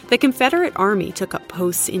 the Confederate Army took up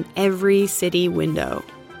posts in every city window.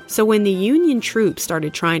 So when the Union troops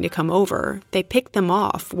started trying to come over, they picked them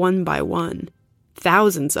off one by one.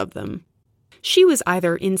 Thousands of them. She was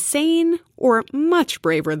either insane or much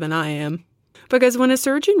braver than I am. Because when a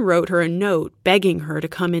surgeon wrote her a note begging her to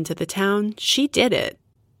come into the town, she did it.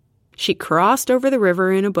 She crossed over the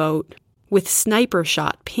river in a boat, with sniper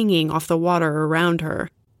shot pinging off the water around her.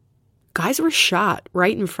 Guys were shot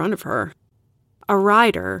right in front of her. A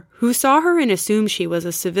rider, who saw her and assumed she was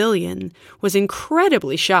a civilian, was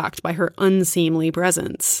incredibly shocked by her unseemly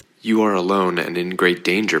presence. "You are alone and in great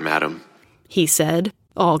danger, madam," he said,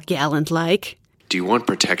 all gallant-like. "Do you want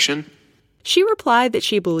protection?" She replied that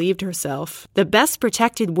she believed herself the best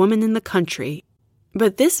protected woman in the country.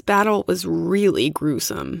 But this battle was really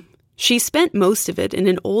gruesome. She spent most of it in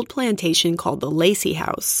an old plantation called the Lacey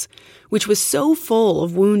House, which was so full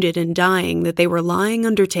of wounded and dying that they were lying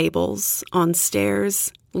under tables, on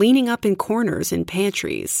stairs, leaning up in corners in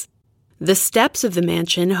pantries. The steps of the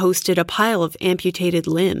mansion hosted a pile of amputated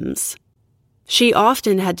limbs. She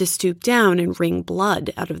often had to stoop down and wring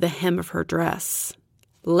blood out of the hem of her dress.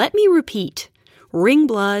 Let me repeat, wring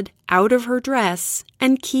blood out of her dress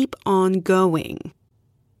and keep on going.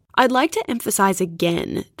 I'd like to emphasize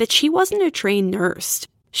again that she wasn't a trained nurse.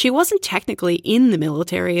 She wasn't technically in the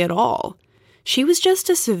military at all. She was just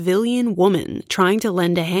a civilian woman trying to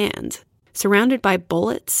lend a hand, surrounded by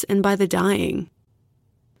bullets and by the dying.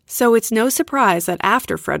 So it's no surprise that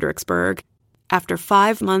after Fredericksburg, after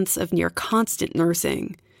 5 months of near constant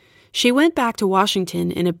nursing, she went back to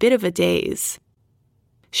Washington in a bit of a daze.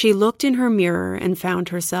 She looked in her mirror and found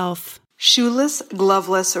herself shoeless,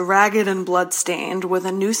 gloveless, ragged and blood-stained, with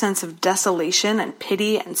a new sense of desolation and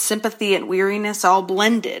pity and sympathy and weariness all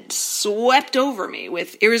blended, swept over me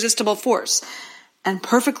with irresistible force. And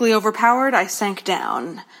perfectly overpowered, I sank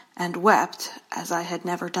down and wept as I had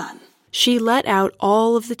never done. She let out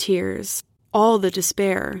all of the tears, all the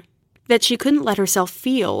despair, that she couldn't let herself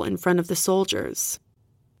feel in front of the soldiers.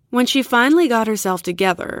 When she finally got herself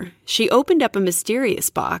together, she opened up a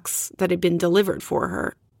mysterious box that had been delivered for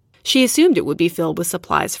her. She assumed it would be filled with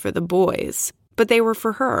supplies for the boys, but they were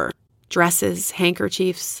for her. Dresses,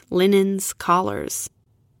 handkerchiefs, linens, collars.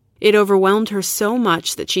 It overwhelmed her so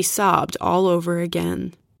much that she sobbed all over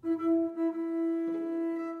again.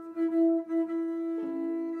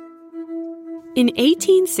 In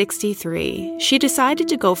 1863, she decided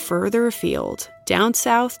to go further afield, down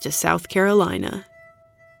south to South Carolina.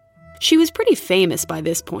 She was pretty famous by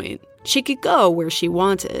this point. She could go where she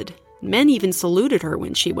wanted. Men even saluted her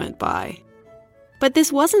when she went by. But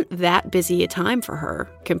this wasn't that busy a time for her,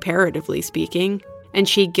 comparatively speaking, and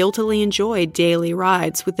she guiltily enjoyed daily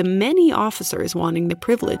rides with the many officers wanting the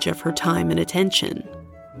privilege of her time and attention.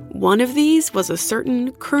 One of these was a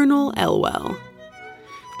certain Colonel Elwell.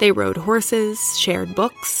 They rode horses, shared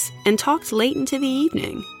books, and talked late into the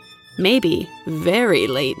evening. Maybe very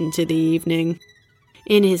late into the evening.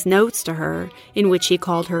 In his notes to her, in which he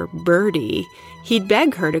called her Birdie, he'd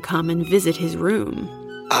beg her to come and visit his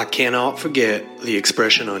room. I cannot forget the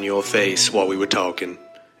expression on your face while we were talking.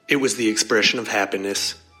 It was the expression of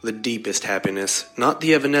happiness, the deepest happiness, not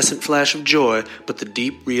the evanescent flash of joy, but the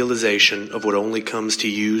deep realization of what only comes to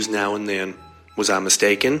use now and then. Was I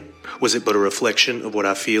mistaken? Was it but a reflection of what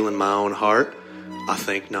I feel in my own heart? I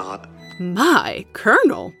think not. My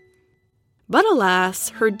Colonel! But alas,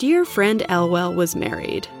 her dear friend Elwell was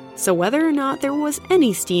married, so whether or not there was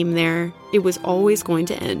any steam there, it was always going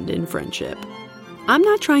to end in friendship. I'm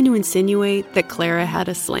not trying to insinuate that Clara had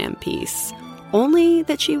a slam piece, only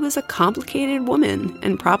that she was a complicated woman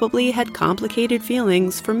and probably had complicated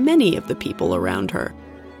feelings for many of the people around her.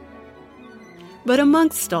 But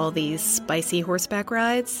amongst all these spicy horseback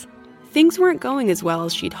rides, things weren't going as well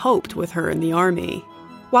as she'd hoped with her in the army.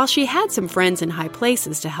 While she had some friends in high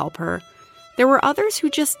places to help her, there were others who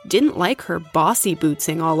just didn't like her bossy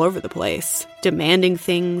bootsing all over the place, demanding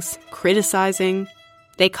things, criticizing.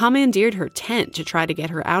 They commandeered her tent to try to get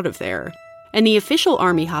her out of there, and the official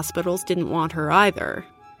army hospitals didn't want her either.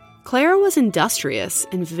 Clara was industrious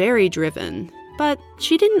and very driven, but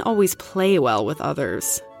she didn't always play well with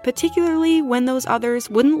others, particularly when those others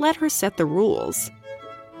wouldn't let her set the rules.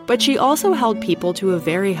 But she also held people to a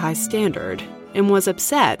very high standard, and was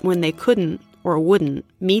upset when they couldn't or wouldn't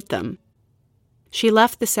meet them. She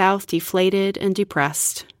left the South deflated and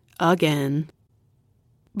depressed, again.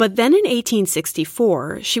 But then in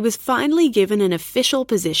 1864, she was finally given an official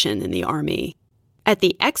position in the Army, at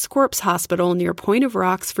the X-Corps Hospital near Point of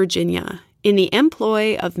Rocks, Virginia, in the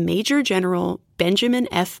employ of Major General Benjamin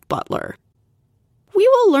F. Butler. We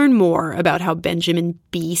will learn more about how Benjamin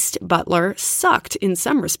Beast Butler sucked in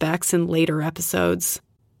some respects in later episodes.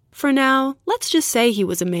 For now, let's just say he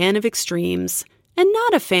was a man of extremes, and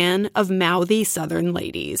not a fan of mouthy Southern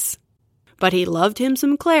ladies. But he loved him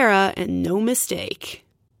some Clara, and no mistake.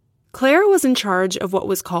 Clara was in charge of what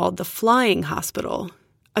was called the Flying Hospital,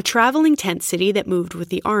 a traveling tent city that moved with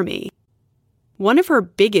the Army. One of her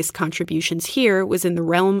biggest contributions here was in the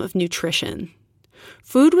realm of nutrition.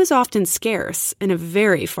 Food was often scarce and a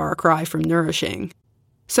very far cry from nourishing.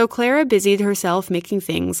 So Clara busied herself making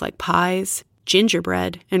things like pies,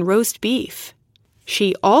 gingerbread, and roast beef.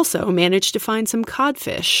 She also managed to find some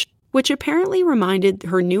codfish, which apparently reminded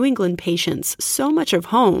her New England patients so much of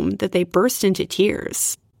home that they burst into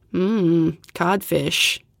tears.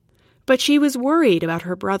 Codfish. But she was worried about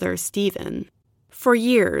her brother, Stephen. For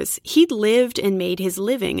years, he'd lived and made his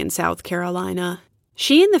living in South Carolina.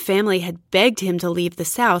 She and the family had begged him to leave the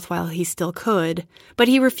South while he still could, but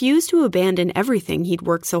he refused to abandon everything he'd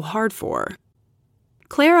worked so hard for.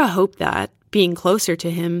 Clara hoped that, being closer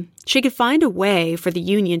to him, she could find a way for the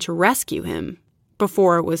Union to rescue him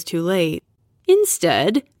before it was too late.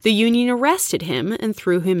 Instead, the Union arrested him and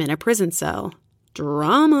threw him in a prison cell.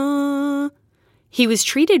 Drama! He was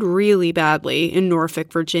treated really badly in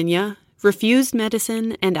Norfolk, Virginia, refused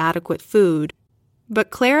medicine and adequate food. But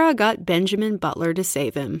Clara got Benjamin Butler to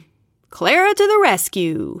save him. Clara to the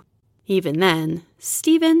rescue! Even then,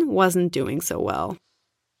 Stephen wasn't doing so well.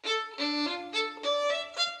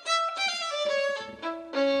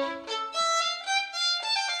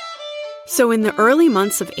 So in the early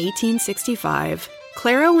months of 1865,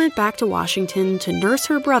 Clara went back to Washington to nurse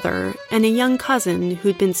her brother and a young cousin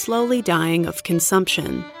who'd been slowly dying of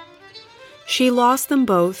consumption. She lost them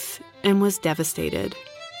both and was devastated.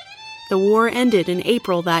 The war ended in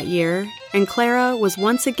April that year, and Clara was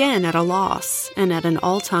once again at a loss and at an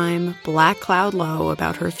all-time black cloud low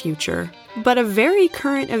about her future. But a very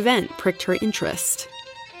current event pricked her interest.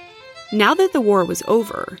 Now that the war was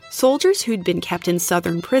over, soldiers who'd been kept in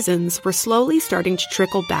southern prisons were slowly starting to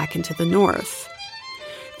trickle back into the north.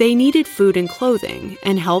 They needed food and clothing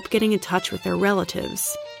and help getting in touch with their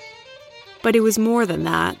relatives. But it was more than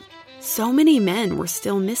that. So many men were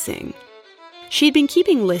still missing. She'd been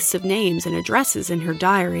keeping lists of names and addresses in her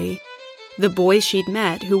diary. The boys she'd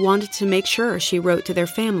met who wanted to make sure she wrote to their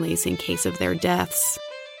families in case of their deaths.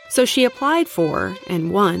 So she applied for,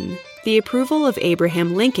 and won, the approval of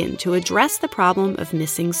Abraham Lincoln to address the problem of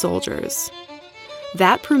missing soldiers.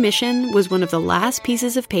 That permission was one of the last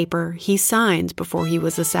pieces of paper he signed before he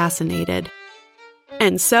was assassinated.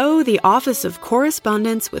 And so the Office of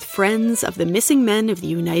Correspondence with Friends of the Missing Men of the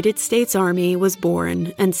United States Army was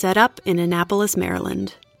born and set up in Annapolis,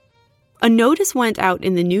 Maryland. A notice went out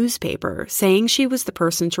in the newspaper saying she was the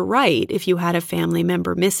person to write if you had a family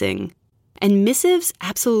member missing. and missives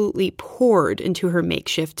absolutely poured into her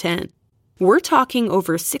makeshift tent. We're talking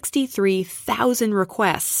over 63,000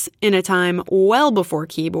 requests in a time well before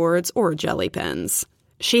keyboards or jelly pens.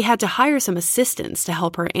 She had to hire some assistants to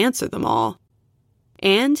help her answer them all.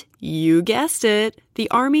 And, you guessed it, the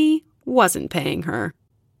army wasn't paying her.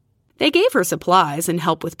 They gave her supplies and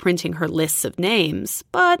help with printing her lists of names,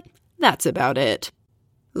 but that's about it.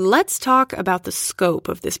 Let's talk about the scope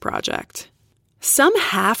of this project. Some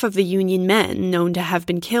half of the Union men known to have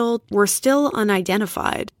been killed were still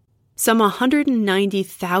unidentified, some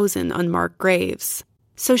 190,000 unmarked graves.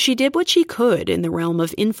 So she did what she could in the realm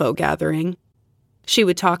of info gathering. She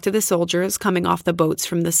would talk to the soldiers coming off the boats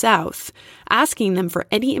from the south, asking them for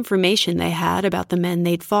any information they had about the men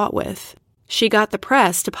they'd fought with. She got the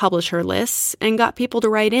press to publish her lists and got people to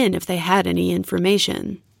write in if they had any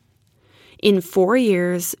information. In 4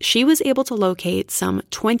 years, she was able to locate some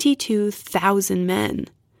 22,000 men.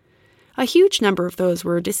 A huge number of those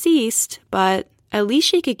were deceased, but at least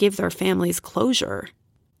she could give their families closure.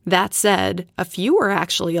 That said, a few were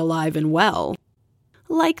actually alive and well.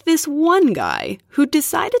 Like this one guy who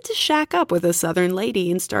decided to shack up with a Southern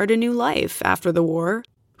lady and start a new life after the war,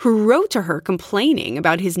 who wrote to her complaining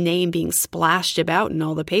about his name being splashed about in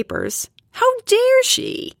all the papers. How dare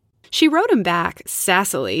she? She wrote him back,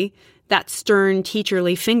 sassily, that stern,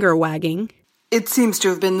 teacherly finger wagging. It seems to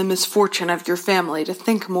have been the misfortune of your family to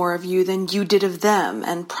think more of you than you did of them,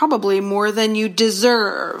 and probably more than you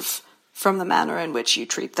deserve from the manner in which you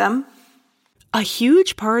treat them. A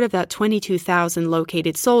huge part of that 22,000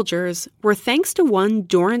 located soldiers were thanks to one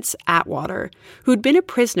Dorrance Atwater, who'd been a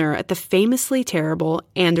prisoner at the famously terrible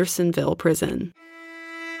Andersonville prison.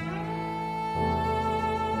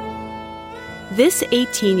 This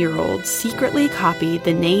 18-year-old secretly copied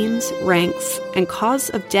the names, ranks, and cause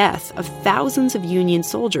of death of thousands of Union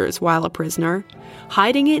soldiers while a prisoner,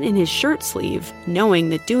 hiding it in his shirt sleeve, knowing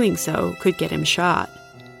that doing so could get him shot.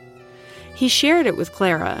 He shared it with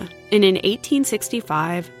Clara, and in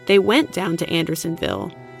 1865, they went down to Andersonville,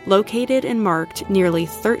 located and marked nearly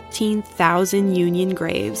 13,000 Union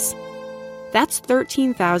graves. That's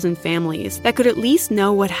 13,000 families that could at least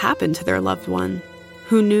know what happened to their loved one,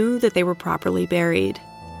 who knew that they were properly buried.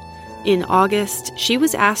 In August, she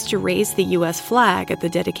was asked to raise the U.S. flag at the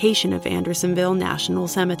dedication of Andersonville National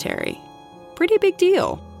Cemetery. Pretty big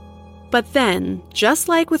deal. But then, just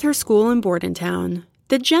like with her school in Bordentown,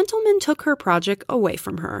 the gentleman took her project away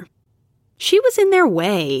from her. She was in their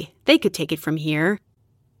way. They could take it from here.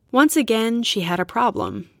 Once again, she had a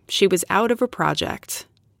problem. She was out of a project.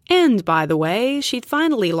 And, by the way, she'd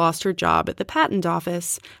finally lost her job at the patent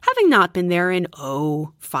office, having not been there in,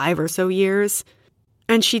 5 or so years.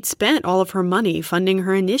 And she'd spent all of her money funding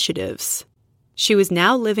her initiatives. She was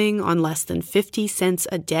now living on less than 50 cents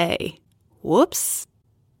a day. Whoops.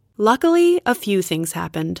 Luckily, a few things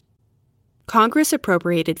happened. Congress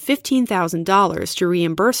appropriated $15,000 to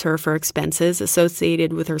reimburse her for expenses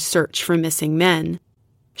associated with her search for missing men.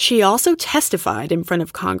 She also testified in front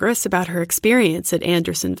of Congress about her experience at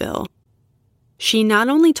Andersonville. She not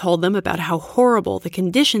only told them about how horrible the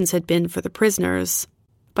conditions had been for the prisoners,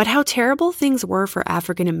 but how terrible things were for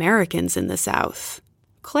African Americans in the South.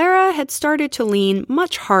 Clara had started to lean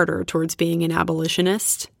much harder towards being an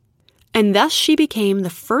abolitionist. And thus she became the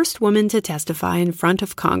first woman to testify in front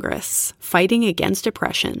of Congress, fighting against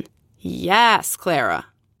oppression. Yes, Clara.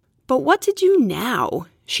 But what to do now?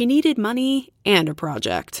 She needed money and a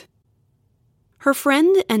project. Her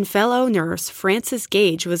friend and fellow nurse, Frances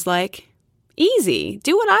Gage, was like, "Easy,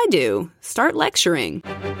 do what I do. Start lecturing."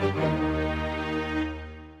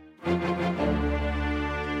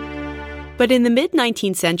 But in the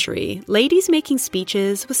mid-19th century, ladies making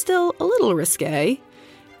speeches was still a little risque.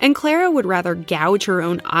 And Clara would rather gouge her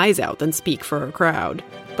own eyes out than speak for a crowd.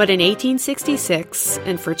 But in 1866,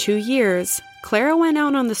 and for 2 years, Clara went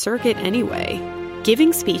out on the circuit anyway,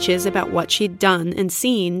 giving speeches about what she'd done and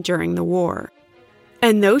seen during the war.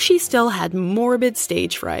 And though she still had morbid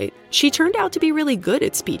stage fright, she turned out to be really good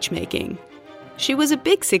at speech-making. She was a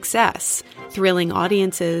big success, thrilling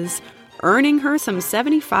audiences, earning her some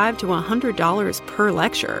 $75 to $100 per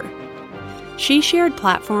lecture. She shared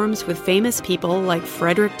platforms with famous people like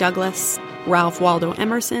Frederick Douglass, Ralph Waldo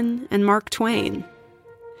Emerson, and Mark Twain.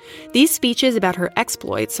 These speeches about her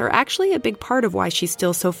exploits are actually a big part of why she's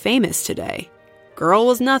still so famous today. Girl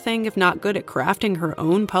was nothing if not good at crafting her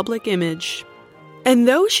own public image. And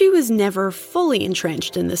though she was never fully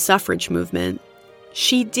entrenched in the suffrage movement,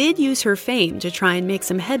 she did use her fame to try and make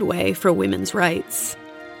some headway for women's rights.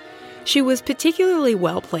 She was particularly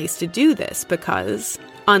well-placed to do this because,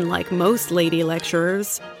 unlike most lady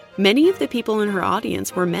lecturers, many of the people in her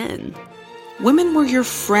audience were men. Women were your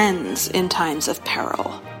friends in times of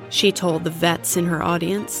peril. She told the vets in her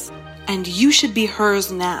audience. And you should be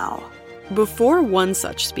hers now. Before one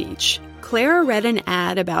such speech, Clara read an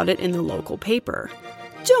ad about it in the local paper.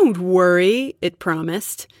 Don't worry, it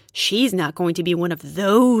promised. She's not going to be one of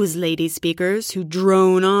those lady speakers who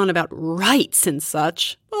drone on about rights and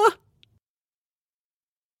such.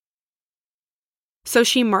 So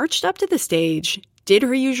she marched up to the stage, did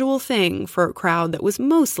her usual thing for a crowd that was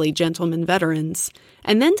mostly gentlemen veterans,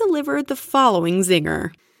 and then delivered the following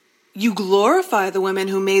zinger. You glorify the women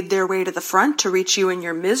who made their way to the front to reach you in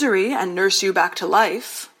your misery and nurse you back to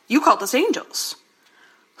life. You called us angels.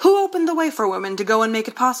 Who opened the way for women to go and make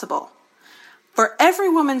it possible? For every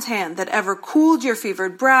woman's hand that ever cooled your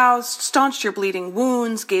fevered brows, staunched your bleeding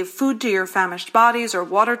wounds, gave food to your famished bodies or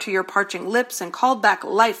water to your parching lips, and called back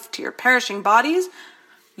life to your perishing bodies,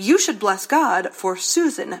 you should bless God for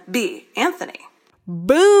Susan B. Anthony.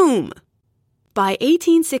 Boom! By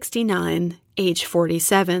 1869, age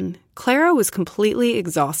 47, Clara was completely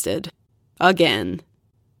exhausted. Again.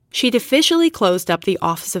 She'd officially closed up the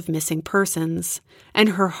Office of Missing Persons, and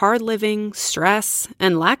her hard living, stress,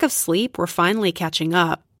 and lack of sleep were finally catching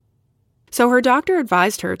up. So her doctor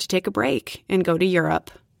advised her to take a break and go to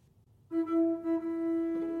Europe.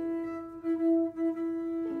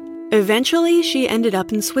 Eventually, she ended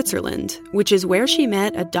up in Switzerland, which is where she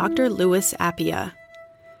met a Dr. Louis Appia.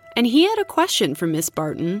 And he had a question for Miss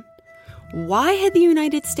Barton. Why had the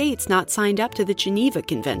United States not signed up to the Geneva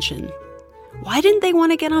Convention? Why didn't they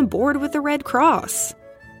want to get on board with the Red Cross?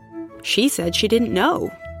 She said she didn't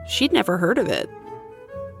know. She'd never heard of it.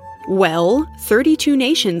 Well, 32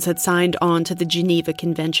 nations had signed on to the Geneva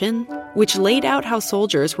Convention, which laid out how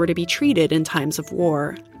soldiers were to be treated in times of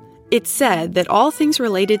war. It said that all things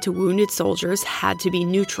related to wounded soldiers had to be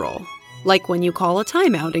neutral, like when you call a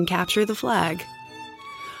timeout and capture the flag.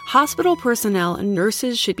 Hospital personnel and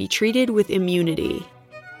nurses should be treated with immunity.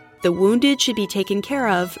 The wounded should be taken care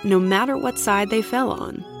of no matter what side they fell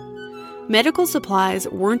on. Medical supplies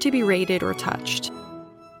weren't to be raided or touched.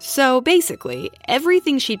 So basically,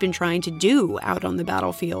 everything she'd been trying to do out on the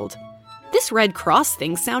battlefield. This Red Cross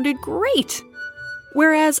thing sounded great.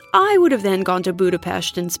 Whereas I would have then gone to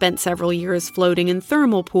Budapest and spent several years floating in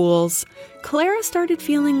thermal pools, Clara started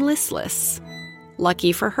feeling listless.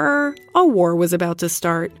 Lucky for her, a war was about to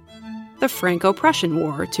start. The Franco-Prussian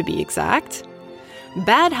War, to be exact.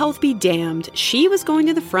 Bad health be damned, she was going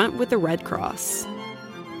to the front with the Red Cross.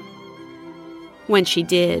 When she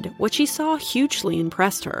did, what she saw hugely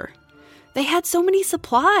impressed her. They had so many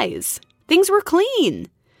supplies. Things were clean.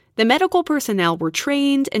 The medical personnel were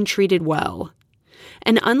trained and treated well.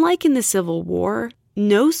 And unlike in the Civil War,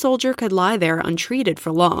 no soldier could lie there untreated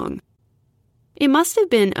for long. It must have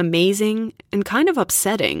been amazing and kind of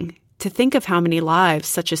upsetting to think of how many lives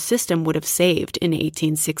such a system would have saved in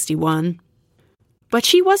 1861. But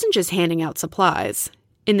she wasn't just handing out supplies.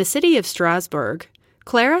 In the city of Strasbourg,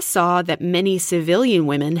 Clara saw that many civilian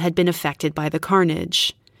women had been affected by the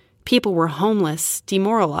carnage. People were homeless,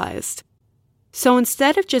 demoralized. So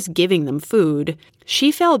instead of just giving them food,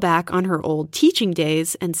 she fell back on her old teaching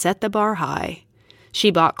days and set the bar high.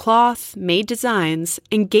 She bought cloth, made designs,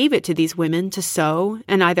 and gave it to these women to sew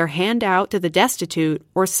and either hand out to the destitute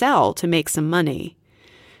or sell to make some money.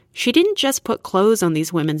 She didn't just put clothes on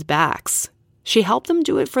these women's backs. She helped them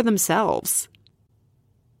do it for themselves.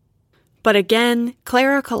 But again,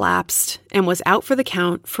 Clara collapsed and was out for the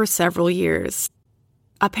count for several years.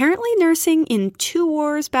 Apparently nursing in 2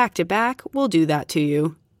 wars back-to-back will do that to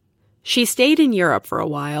you. She stayed in Europe for a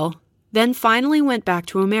while, then finally went back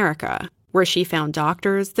to America, where she found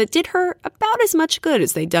doctors that did her about as much good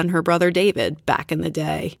as they'd done her brother David back in the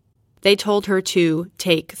day. They told her to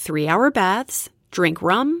take 3-hour baths, drink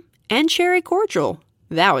rum, and cherry cordial.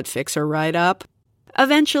 That would fix her right up.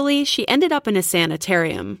 Eventually, she ended up in a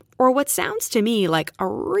sanitarium, or what sounds to me like a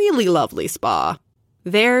really lovely spa.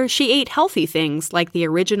 There, she ate healthy things like the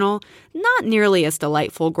original, not nearly as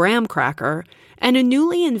delightful graham cracker, and a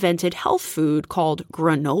newly invented health food called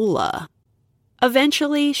granola.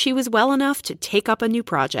 Eventually, she was well enough to take up a new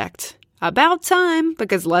project. About time,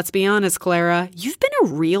 because let's be honest, Clara, you've been a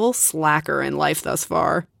real slacker in life thus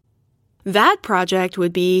far. That project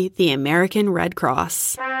would be the American Red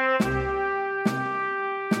Cross.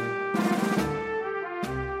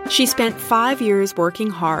 She spent 5 years working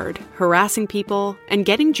hard, harassing people, and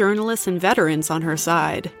getting journalists and veterans on her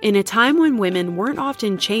side, in a time when women weren't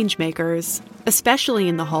often change-makers, especially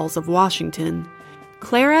in the halls of Washington.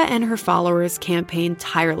 Clara and her followers campaigned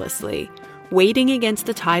tirelessly, wading against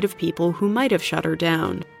the tide of people who might have shut her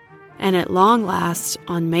down. And at long last,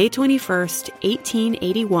 on May 21st,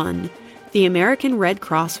 1881, the American Red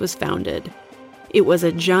Cross was founded. It was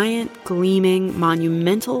a giant, gleaming,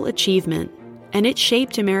 monumental achievement, and it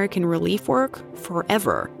shaped American relief work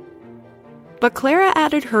forever. But Clara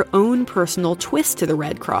added her own personal twist to the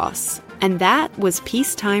Red Cross, and that was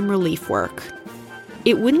peacetime relief work.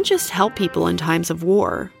 It wouldn't just help people in times of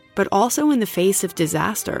war, but also in the face of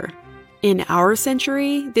disaster. In our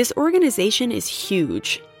century, this organization is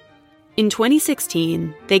huge. In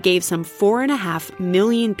 2016, they gave some 4.5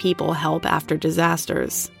 million people help after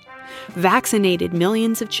disasters, vaccinated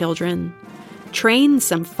millions of children, trained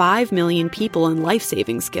some 5 million people in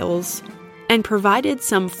life-saving skills, and provided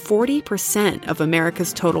some 40% of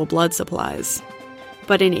America's total blood supplies.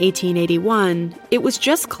 But in 1881, it was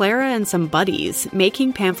just Clara and some buddies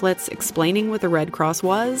making pamphlets explaining what the Red Cross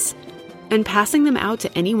was and passing them out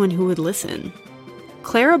to anyone who would listen.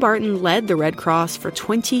 Clara Barton led the Red Cross for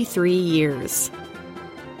 23 years.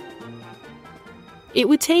 It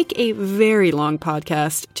would take a very long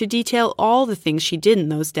podcast to detail all the things she did in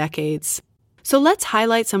those decades. So let's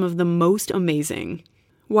highlight some of the most amazing.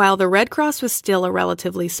 While the Red Cross was still a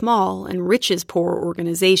relatively small and rich as poor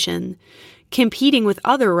organization, competing with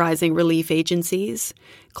other rising relief agencies,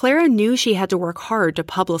 Clara knew she had to work hard to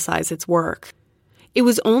publicize its work. It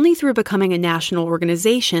was only through becoming a national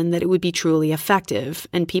organization that it would be truly effective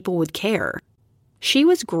and people would care. She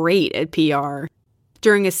was great at PR.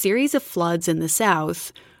 During a series of floods in the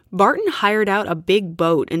South, Barton hired out a big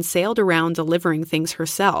boat and sailed around delivering things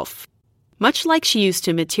herself. Much like she used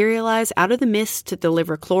to materialize out of the mist to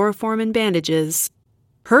deliver chloroform and bandages,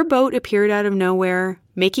 her boat appeared out of nowhere,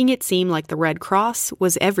 making it seem like the Red Cross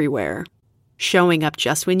was everywhere, showing up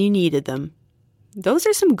just when you needed them. Those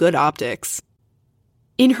are some good optics.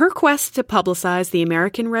 In her quest to publicize the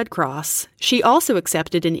American Red Cross, she also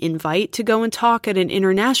accepted an invite to go and talk at an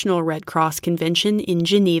international Red Cross convention in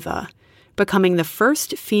Geneva, becoming the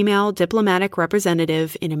first female diplomatic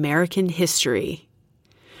representative in American history.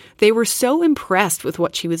 They were so impressed with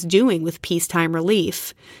what she was doing with peacetime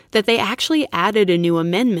relief that they actually added a new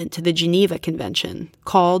amendment to the Geneva Convention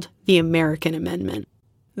called the American Amendment.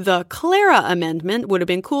 The Clara Amendment would have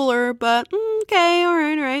been cooler, but okay, all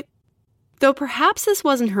right. Though perhaps this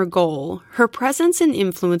wasn't her goal, her presence and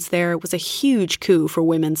influence there was a huge coup for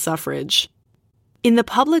women's suffrage. In the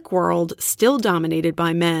public world, still dominated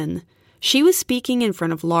by men, she was speaking in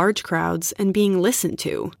front of large crowds and being listened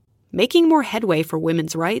to, making more headway for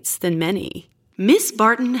women's rights than many. Miss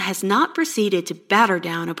Barton has not proceeded to batter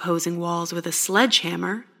down opposing walls with a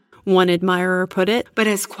sledgehammer, one admirer put it, but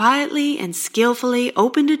has quietly and skillfully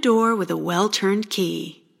opened a door with a well-turned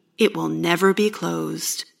key. It will never be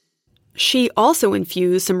closed. She also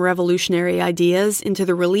infused some revolutionary ideas into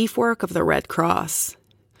the relief work of the Red Cross.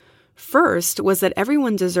 First was that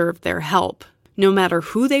everyone deserved their help, no matter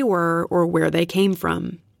who they were or where they came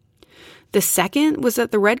from. The second was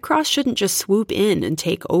that the Red Cross shouldn't just swoop in and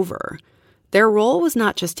take over. Their role was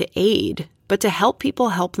not just to aid, but to help people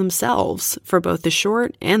help themselves for both the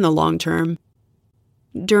short and the long term.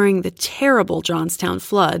 During the terrible Johnstown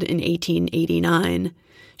flood in 1889,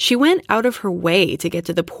 she went out of her way to get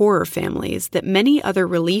to the poorer families that many other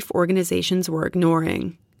relief organizations were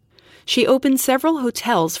ignoring. She opened several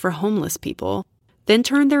hotels for homeless people, then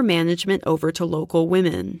turned their management over to local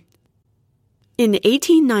women. In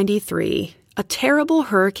 1893, a terrible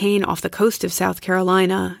hurricane off the coast of South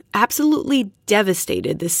Carolina absolutely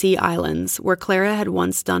devastated the Sea Islands where Clara had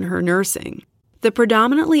once done her nursing. The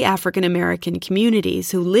predominantly African American communities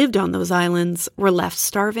who lived on those islands were left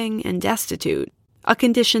starving and destitute, a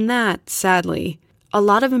condition that, sadly, a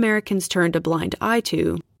lot of Americans turned a blind eye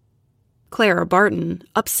to. Clara Barton,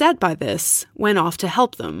 upset by this, went off to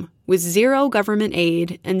help them, with zero government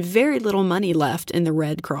aid and very little money left in the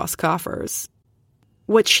Red Cross coffers.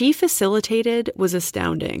 What she facilitated was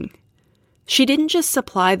astounding. She didn't just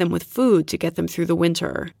supply them with food to get them through the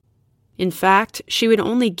winter. In fact, she would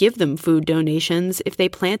only give them food donations if they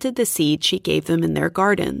planted the seed she gave them in their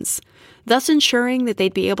gardens, thus ensuring that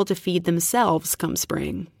they'd be able to feed themselves come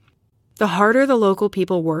spring. The harder the local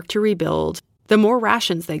people worked to rebuild, the more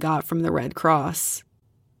rations they got from the Red Cross.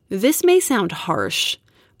 This may sound harsh,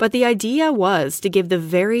 but the idea was to give the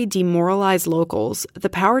very demoralized locals the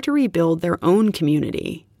power to rebuild their own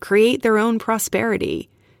community, create their own prosperity,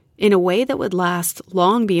 in a way that would last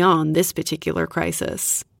long beyond this particular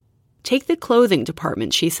crisis. Take the clothing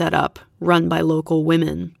department she set up, run by local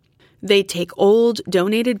women. They'd take old,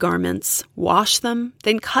 donated garments, wash them,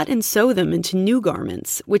 then cut and sew them into new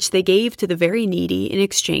garments, which they gave to the very needy in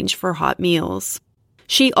exchange for hot meals.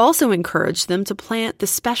 She also encouraged them to plant the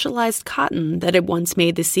specialized cotton that had once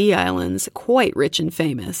made the Sea Islands quite rich and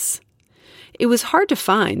famous. It was hard to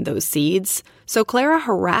find those seeds, so Clara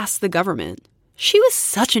harassed the government. She was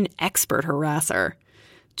such an expert harasser.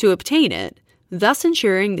 To obtain it, thus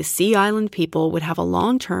ensuring the Sea Island people would have a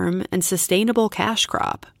long-term and sustainable cash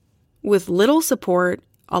crop. With little support,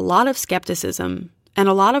 a lot of skepticism, and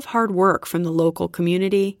a lot of hard work from the local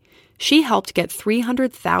community, she helped get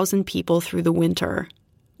 300,000 people through the winter.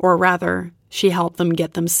 Or rather, she helped them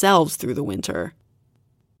get themselves through the winter.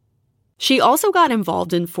 She also got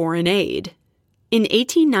involved in foreign aid. In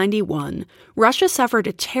 1891, Russia suffered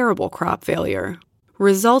a terrible crop failure,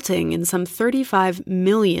 resulting in some 35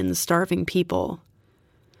 million starving people.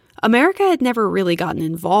 America had never really gotten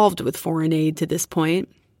involved with foreign aid to this point,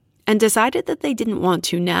 and decided that they didn't want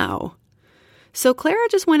to now. So Clara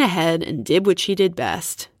just went ahead and did what she did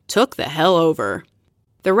best, took the hell over.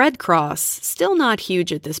 The Red Cross, still not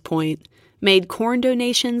huge at this point, made corn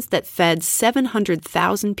donations that fed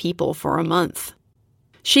 700,000 people for a month.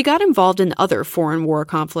 She got involved in other foreign war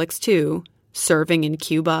conflicts too, serving in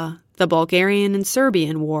Cuba, the Bulgarian and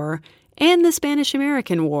Serbian War, and the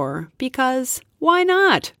Spanish-American War, because why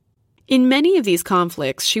not? In many of these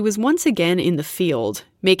conflicts, she was once again in the field,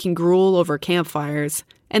 making gruel over campfires,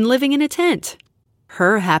 and living in a tent.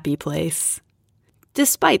 Her happy place.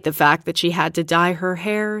 Despite the fact that she had to dye her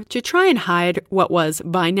hair to try and hide what was,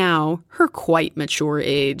 by now, her quite mature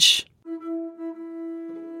age.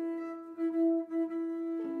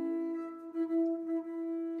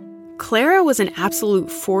 Clara was an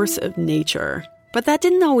absolute force of nature, but that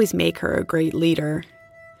didn't always make her a great leader.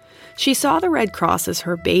 She saw the Red Cross as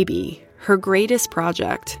her baby, her greatest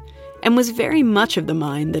project, and was very much of the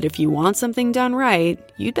mind that if you want something done right,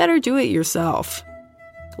 you'd better do it yourself.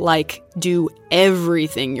 Like, do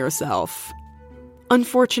everything yourself.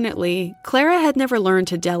 Unfortunately, Clara had never learned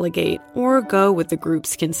to delegate or go with the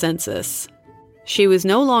group's consensus. She was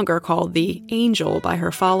no longer called the Angel by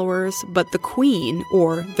her followers, but the Queen,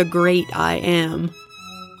 or the Great I Am.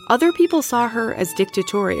 Other people saw her as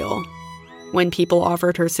dictatorial. When people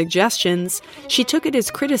offered her suggestions, she took it as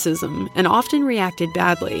criticism and often reacted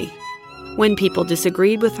badly. When people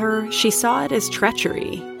disagreed with her, she saw it as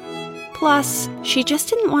treachery. Plus, she just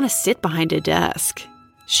didn't want to sit behind a desk.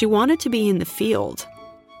 She wanted to be in the field.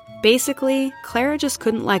 Basically, Clara just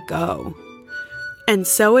couldn't let go. And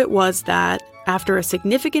so it was that, after a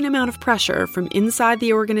significant amount of pressure from inside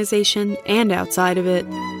the organization and outside of it,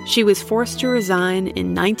 she was forced to resign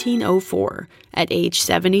in 1904 at age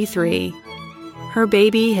 73. Her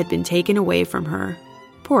baby had been taken away from her.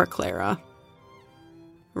 Poor Clara.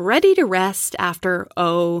 Ready to rest after,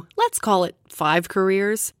 let's call it 5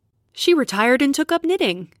 careers, she retired and took up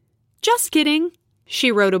knitting. Just kidding.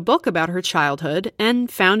 She wrote a book about her childhood and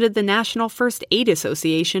founded the National First Aid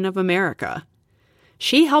Association of America.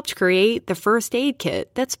 She helped create the first aid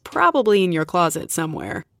kit that's probably in your closet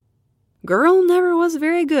somewhere. Girl never was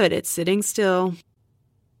very good at sitting still.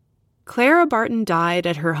 Clara Barton died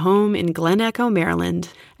at her home in Glen Echo, Maryland,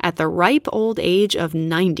 at the ripe old age of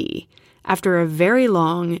 90, after a very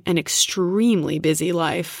long and extremely busy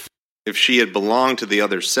life. If she had belonged to the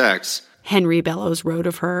other sex, Henry Bellows wrote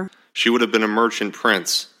of her, she would have been a merchant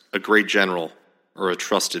prince, a great general, or a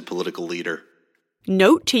trusted political leader.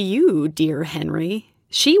 Note to you, dear Henry,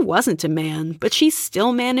 she wasn't a man, but she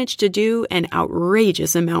still managed to do an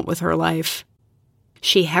outrageous amount with her life.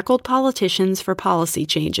 She heckled politicians for policy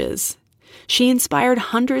changes. She inspired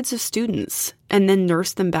hundreds of students and then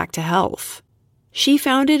nursed them back to health. She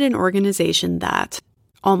founded an organization that,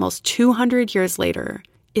 almost 200 years later,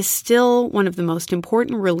 is still one of the most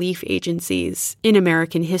important relief agencies in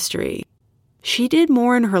American history. She did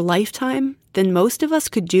more in her lifetime than most of us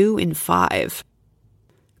could do in 5.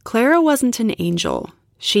 Clara wasn't an angel.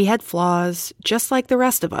 She had flaws, just like the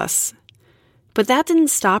rest of us. But that didn't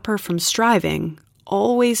stop her from striving,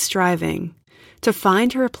 always striving, to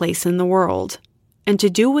find her place in the world, and to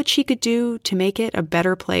do what she could do to make it a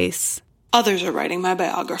better place. Others are writing my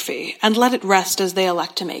biography, and let it rest as they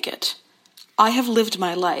elect to make it. I have lived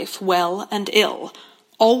my life, well and ill,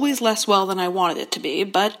 always less well than I wanted it to be,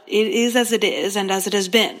 but it is as it is and as it has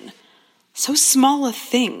been. So small a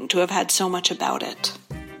thing to have had so much about it.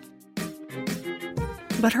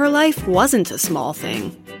 But her life wasn't a small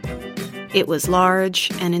thing. It was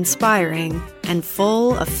large and inspiring and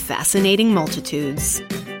full of fascinating multitudes.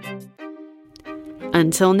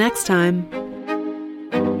 Until next time.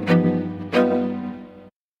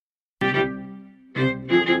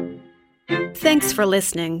 Thanks for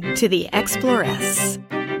listening to The Exploress.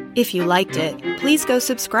 If you liked it, please go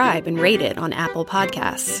subscribe and rate it on Apple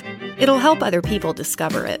Podcasts. It'll help other people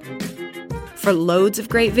discover it. For loads of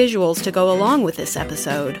great visuals to go along with this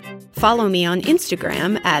episode, follow me on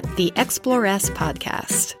Instagram at The Exploress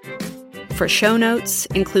Podcast. For show notes,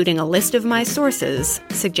 including a list of my sources,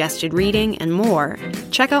 suggested reading, and more,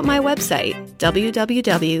 check out my website,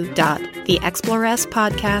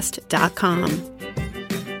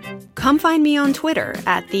 www.theexploresspodcast.com. Come find me on Twitter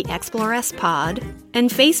at TheExploresPod and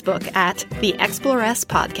Facebook at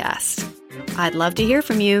TheExploresPodcast. I'd love to hear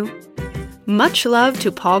from you. Much love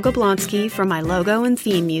to Paul Gablonsky for my logo and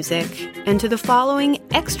theme music, and to the following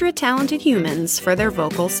extra talented humans for their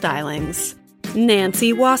vocal stylings.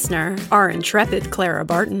 Nancy Wassner, our intrepid Clara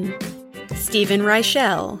Barton. Stephen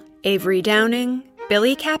Reichel, Avery Downing,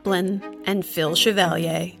 Billy Kaplan, and Phil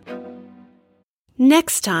Chevalier.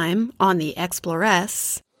 Next time on The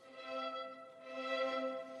Exploress...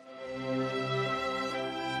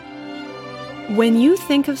 When you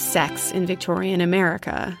think of sex in Victorian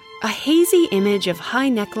America, a hazy image of high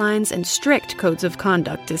necklines and strict codes of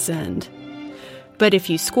conduct descend. But if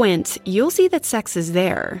you squint, you'll see that sex is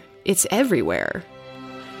there. It's everywhere.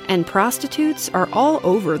 And prostitutes are all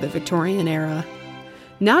over the Victorian era.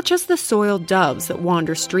 Not just the soiled doves that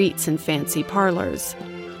wander streets and fancy parlors.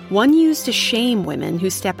 One used to shame women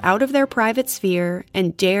who step out of their private sphere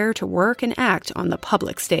and dare to work and act on the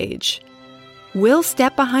public stage. We'll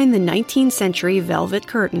step behind the 19th century velvet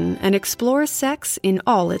curtain and explore sex in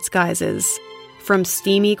all its guises. From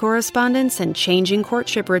steamy correspondence and changing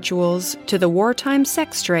courtship rituals to the wartime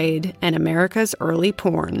sex trade and America's early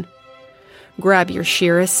porn. Grab your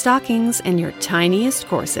sheerest stockings and your tiniest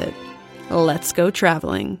corset. Let's go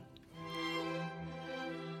traveling.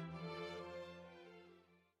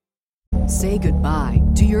 Say goodbye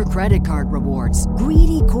to your credit card rewards.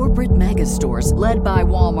 Greedy corporate mega stores, led by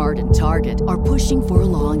Walmart and Target, are pushing for a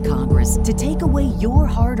law in Congress to take away your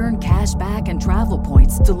hard-earned cash back and travel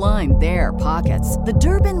points to line their pockets. The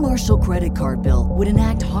Durbin-Marshall credit card bill would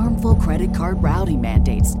enact harmful credit card routing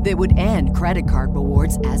mandates that would end credit card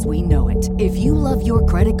rewards as we know it. If you love your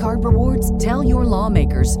credit card rewards, tell your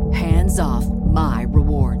lawmakers, hands off my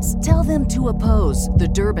rewards. Tell them to oppose the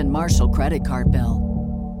Durbin-Marshall credit card bill.